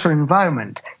whole cultural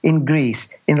environment in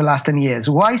Greece in the last 10 years.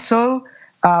 Why so?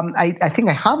 I think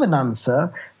I have an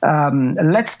answer.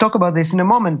 Let's talk about this in a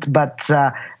moment, but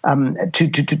to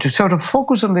sort of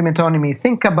focus on the metonymy,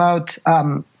 think about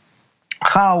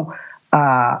how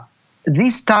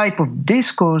this type of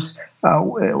discourse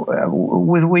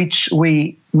with which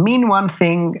we mean one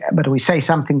thing, but we say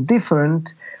something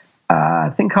different,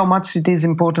 think how much it is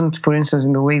important, for instance,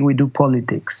 in the way we do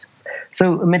politics.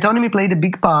 So metonymy played a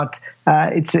big part.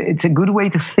 It's a good way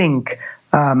to think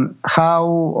how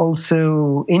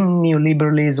also in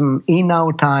neoliberalism, in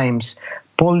our times,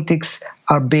 politics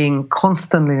are being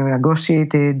constantly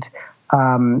negotiated,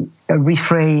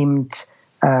 reframed,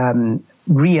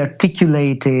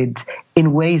 re-articulated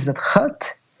in ways that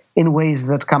hurt, in ways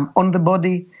that come on the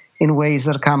body, in ways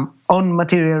that come on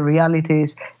material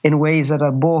realities, in ways that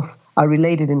are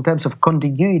related in terms of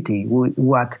contiguity with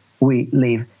what we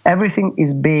live. Everything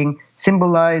is being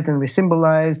symbolized and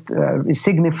re-symbolized,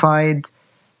 signified,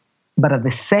 but at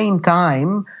the same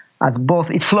time, as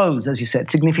both, it flows, as you said.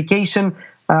 Signification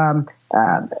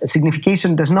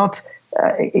is not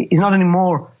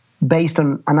anymore based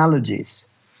on analogies.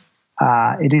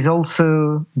 It is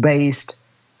also based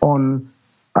on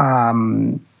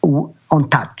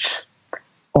touch,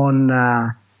 on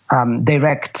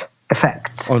direct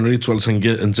effect, on rituals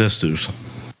and gestures.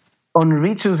 On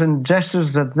rituals and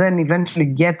gestures that then eventually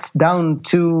gets down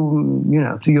to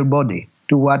your body,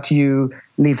 to what you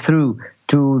live through,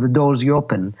 to the doors you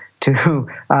open, to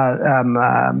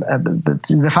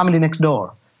the family next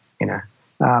door. There's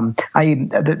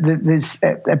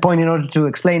a point in order to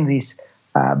explain this,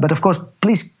 but of course,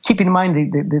 please keep in mind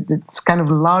the kind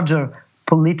of larger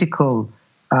political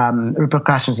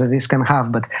repercussions that this can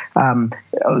have. But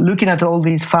looking at all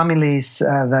these families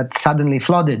that suddenly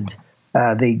flooded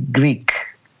the Greek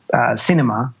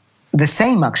cinema, the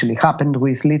same actually happened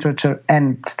with literature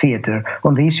and theater.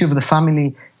 On the issue of the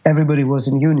family, everybody was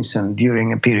in unison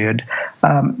during a period.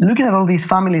 Looking at all these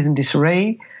families in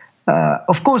disarray,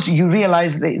 of course, you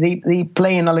realize they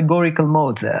play an allegorical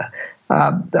mode there.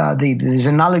 There's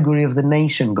an allegory of the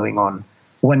nation going on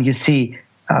when you see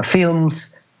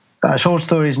films, short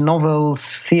stories,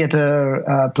 novels, theater,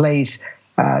 plays,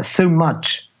 so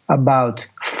much about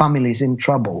families in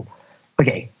trouble.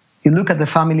 Okay, you look at the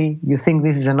family, you think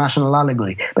this is a national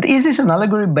allegory. But is this an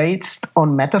allegory based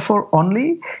on metaphor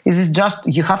only? Is it just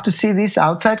you have to see this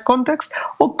outside context?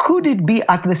 Or could it be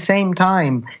at the same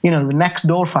time, the next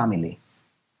door family?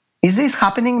 Is this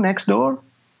happening next door?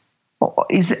 Or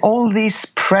is all this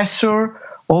pressure,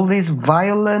 all this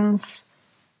violence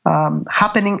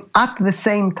happening at the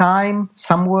same time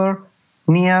somewhere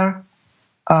near?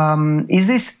 Is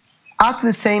this at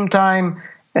the same time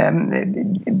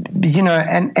an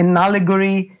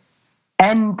allegory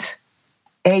and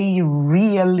a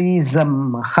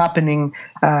realism happening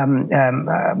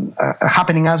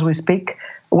as we speak?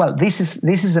 Well, this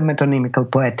is a metonymical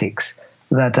poetics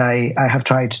that I have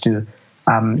tried to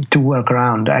work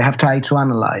around. I have tried to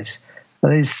analyze.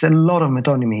 There is a lot of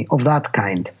metonymy of that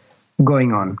kind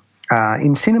going on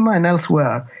in cinema and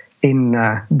elsewhere in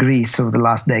Greece over the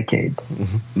last decade.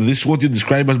 Mm-hmm. This is what you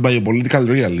describe as biopolitical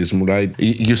realism, right?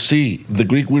 You see the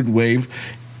Greek weird wave,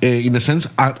 in a sense,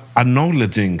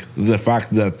 acknowledging the fact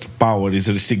that power is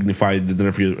resignified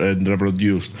and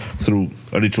reproduced through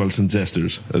rituals and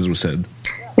gestures, as we said.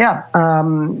 Yeah,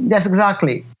 yes,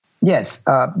 exactly. Yes,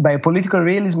 biopolitical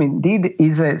realism indeed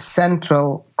is a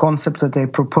central concept that I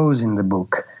propose in the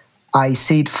book. I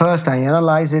see it first, I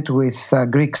analyze it with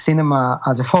Greek cinema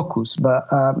as a focus, but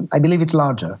I believe it's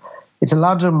larger. It's a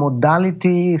larger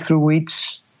modality through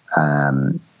which,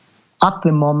 at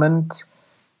the moment,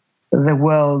 the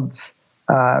world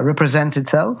represents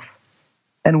itself,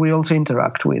 and we also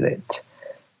interact with it.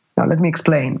 Now, let me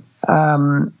explain.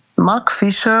 Mark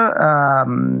Fisher,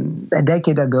 a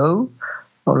decade ago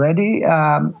already,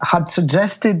 had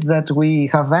suggested that we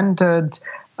have entered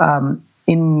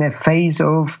in a phase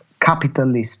of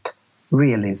capitalist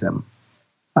realism.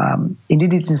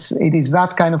 Indeed, it is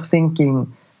that kind of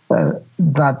thinking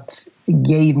that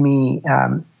gave me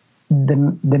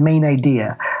the main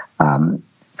idea.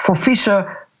 For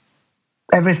Fisher,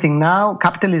 everything now,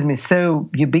 capitalism is so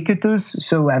ubiquitous,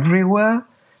 so everywhere,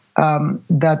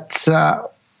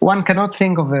 that one cannot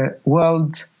think of a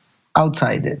world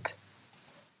outside it.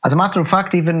 As a matter of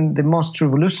fact, even the most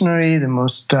revolutionary, the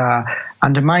most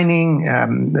undermining,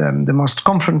 the most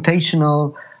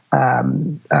confrontational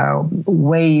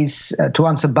ways to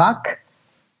answer back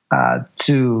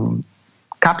to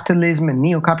capitalism and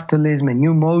neo-capitalism and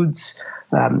new modes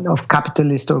of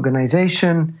capitalist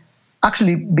organization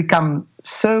actually become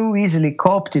so easily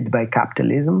co-opted by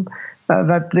capitalism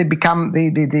that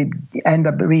they end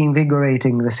up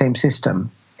reinvigorating the same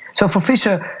system. So for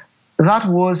Fisher, that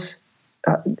was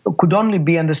could only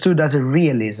be understood as a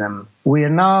realism. We are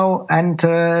now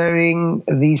entering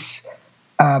this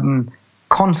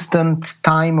constant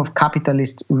time of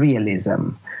capitalist realism.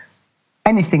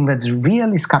 Anything that's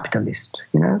real is capitalist.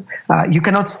 You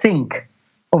cannot think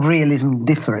of realism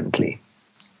differently.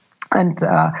 And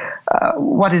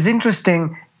what is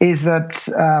interesting is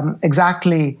that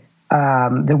exactly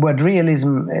the word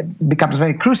realism becomes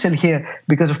very crucial here,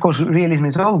 because of course realism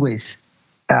is always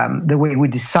the way we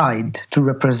decide to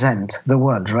represent the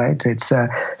world, right? It's a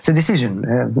decision.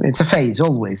 It's a phase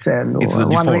always. And it's a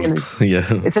default. Yeah.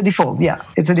 It's a default. Yeah,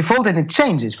 it's a default, and it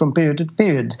changes from period to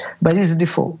period, but it's a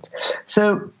default.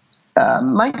 So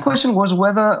my question was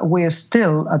whether we are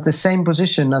still at the same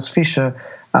position as Fisher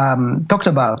talked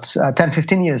about 10,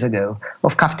 15 years ago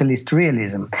of capitalist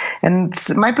realism. And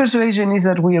my persuasion is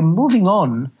that we are moving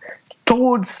on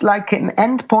towards like an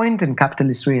end point in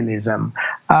capitalist realism,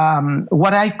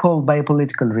 what I call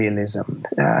biopolitical realism.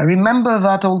 Remember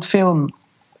that old film,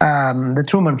 The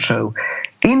Truman Show?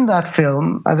 In that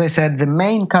film, as I said, the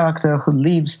main character who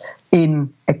lives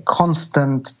in a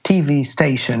constant TV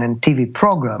station and TV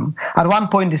program, at one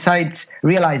point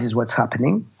realizes what's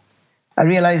happening,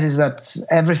 realizes that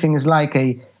everything is like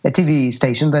a TV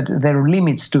station, that there are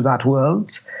limits to that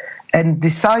world, and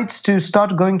decides to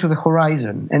start going to the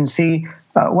horizon and see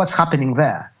what's happening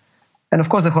there. And of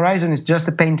course, the horizon is just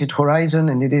a painted horizon,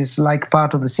 and it is like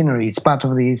part of the scenery. It's part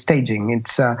of the staging.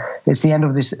 It's the end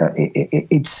of this.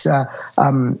 It's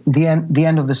the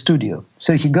end of the studio.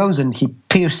 So he goes and he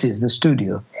pierces the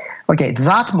studio. Okay,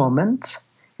 that moment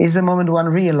is the moment one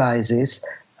realizes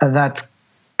that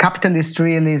capitalist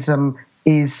realism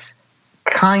is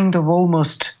kind of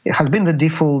almost, it has been the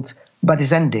default, but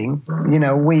is ending.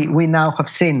 We now have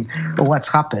seen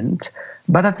what's happened,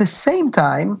 but at the same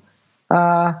time,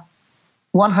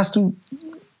 one has to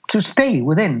stay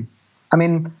within. I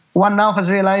mean, one now has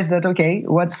realized that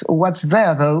what's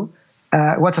there though,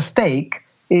 what's at stake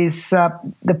is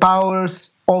the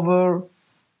powers over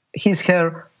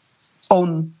her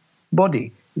own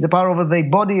body. It's the power over the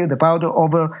body, the power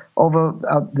over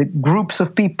the groups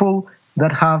of people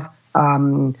that have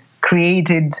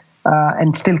created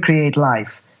and still create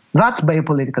life. That's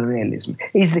biopolitical realism.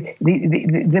 Is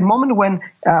the moment when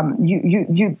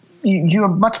you are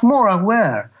much more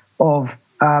aware of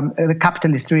the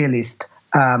capitalist realist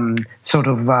sort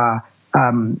of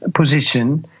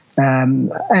position,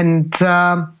 and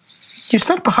you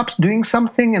start perhaps doing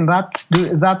something, and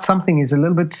that something is a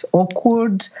little bit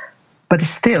awkward, but is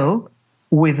still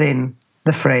within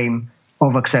the frame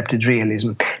of accepted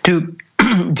realism.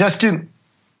 Just to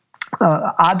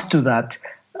add to that,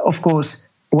 of course,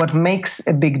 what makes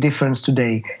a big difference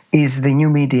today is the new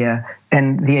media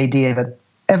and the idea that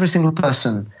every single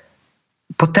person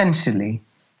potentially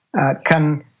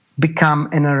can become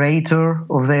a narrator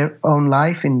of their own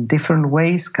life in different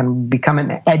ways, can become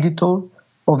an editor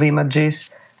of images.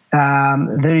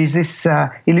 There is this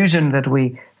illusion that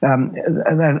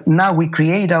that now we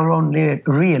create our own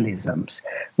realisms.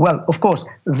 Well, of course,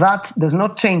 that does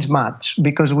not change much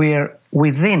because we are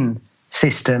within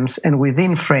systems and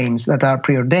within frames that are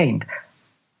preordained.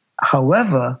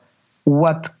 However,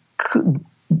 what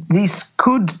this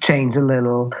could change a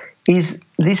little is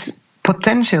this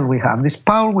potential we have, this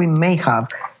power we may have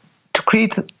to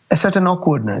create a certain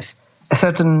awkwardness, a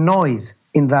certain noise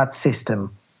in that system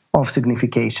of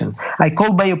signification. I call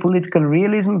biopolitical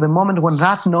realism the moment when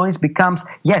that noise becomes,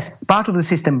 yes, part of the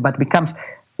system, but becomes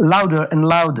louder and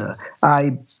louder.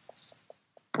 I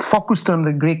focused on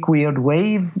the Greek weird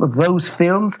wave, those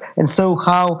films, and so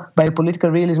how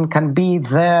biopolitical realism can be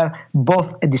there,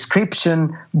 both a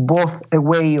description, both a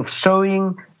way of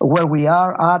showing where we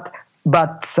are at,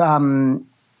 but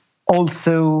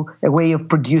also a way of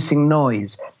producing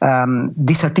noise,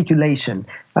 disarticulation.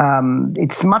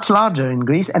 It's much larger in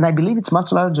Greece, and I believe it's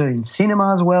much larger in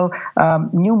cinema as well.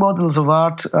 New models of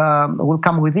art will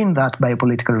come within that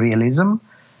biopolitical realism,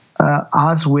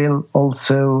 as will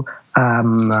also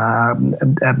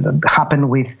happen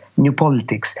with new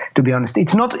politics, to be honest.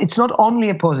 It's not only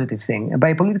a positive thing.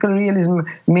 Biopolitical realism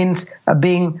means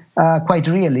being quite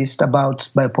realist about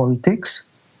biopolitics.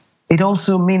 It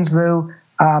also means, though,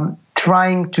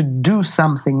 trying to do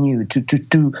something new,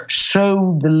 to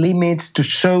show the limits, to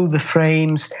show the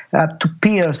frames, to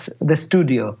pierce the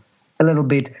studio a little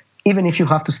bit, even if you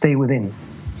have to stay within.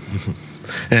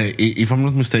 If I'm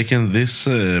not mistaken, this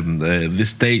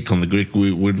take on the Greek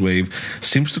weird wave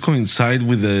seems to coincide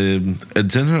with a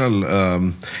general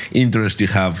interest you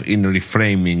have in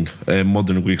reframing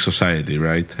modern Greek society,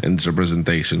 right, and its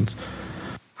representations.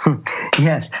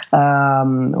 Yes. I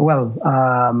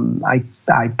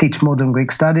teach modern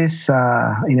Greek studies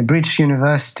in a British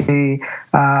university,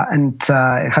 and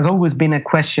it has always been a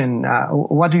question,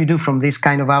 what do you do from this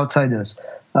kind of outsider's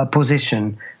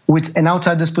position? With an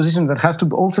outsider's position that has to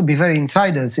also be very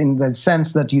insiders, in the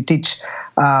sense that you teach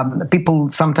people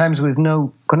sometimes with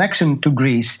no connection to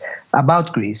Greece,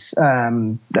 about Greece,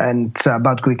 and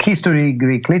about Greek history,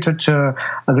 Greek literature,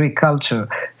 Greek culture.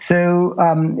 So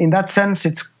in that sense,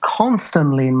 it's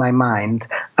constantly in my mind,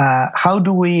 how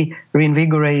do we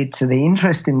reinvigorate the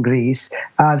interest in Greece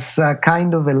as a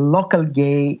kind of a local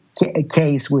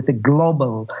case with a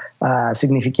global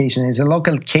signification? It's a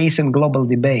local case and global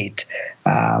debate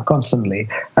constantly,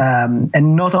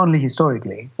 and not only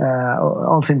historically,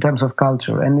 also in terms of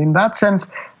culture. And in that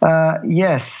sense,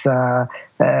 yes,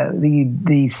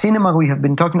 the cinema we have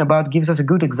been talking about gives us a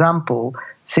good example,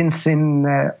 since in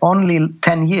only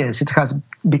 10 years it has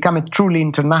become a truly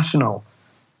international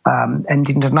and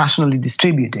internationally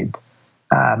distributed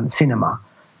cinema.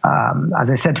 As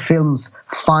I said, films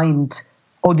find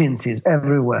audiences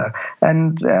everywhere.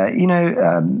 And,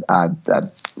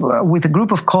 with a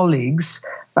group of colleagues,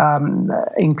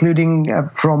 including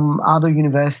from other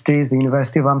universities, the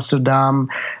University of Amsterdam,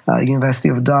 University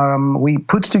of Durham, we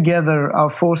put together our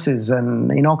forces,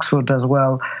 and in Oxford as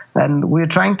well, and we're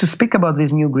trying to speak about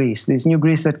this new Greece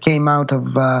that came out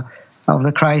of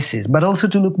the crisis, but also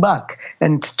to look back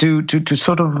and to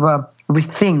sort of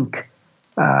rethink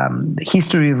the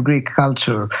history of Greek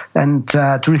culture, and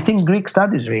to rethink Greek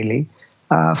studies, really,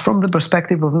 from the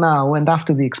perspective of now and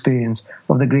after the experience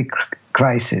of the Greek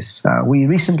crisis. We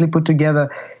recently put together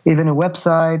even a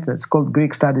website that's called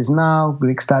Greek Studies Now,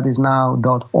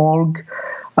 greekstudiesnow.org.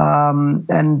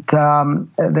 And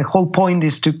the whole point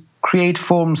is to create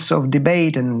forms of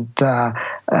debate and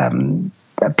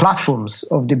platforms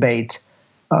of debate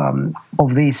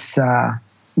of this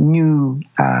new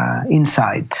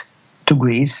insight to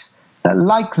Greece,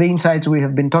 like the insights we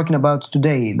have been talking about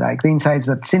today, like the insights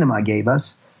that cinema gave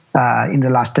us in the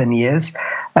last 10 years,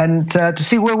 and to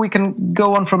see where we can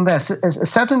go on from there.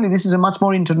 Certainly, this is a much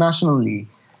more internationally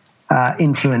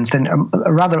influenced and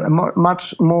rather a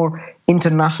much more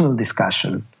international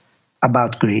discussion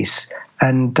about Greece.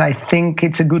 And I think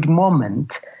it's a good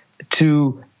moment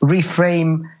to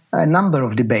reframe a number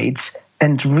of debates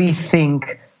and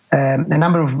rethink a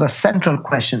number of central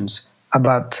questions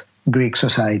about Greek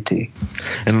society.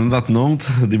 And on that note,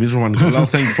 Dimitris Papanikolaou,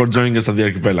 thank you for joining us at the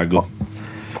Archipelago.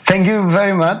 Thank you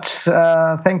very much.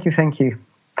 Thank you.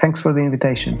 Thanks for the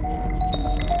invitation.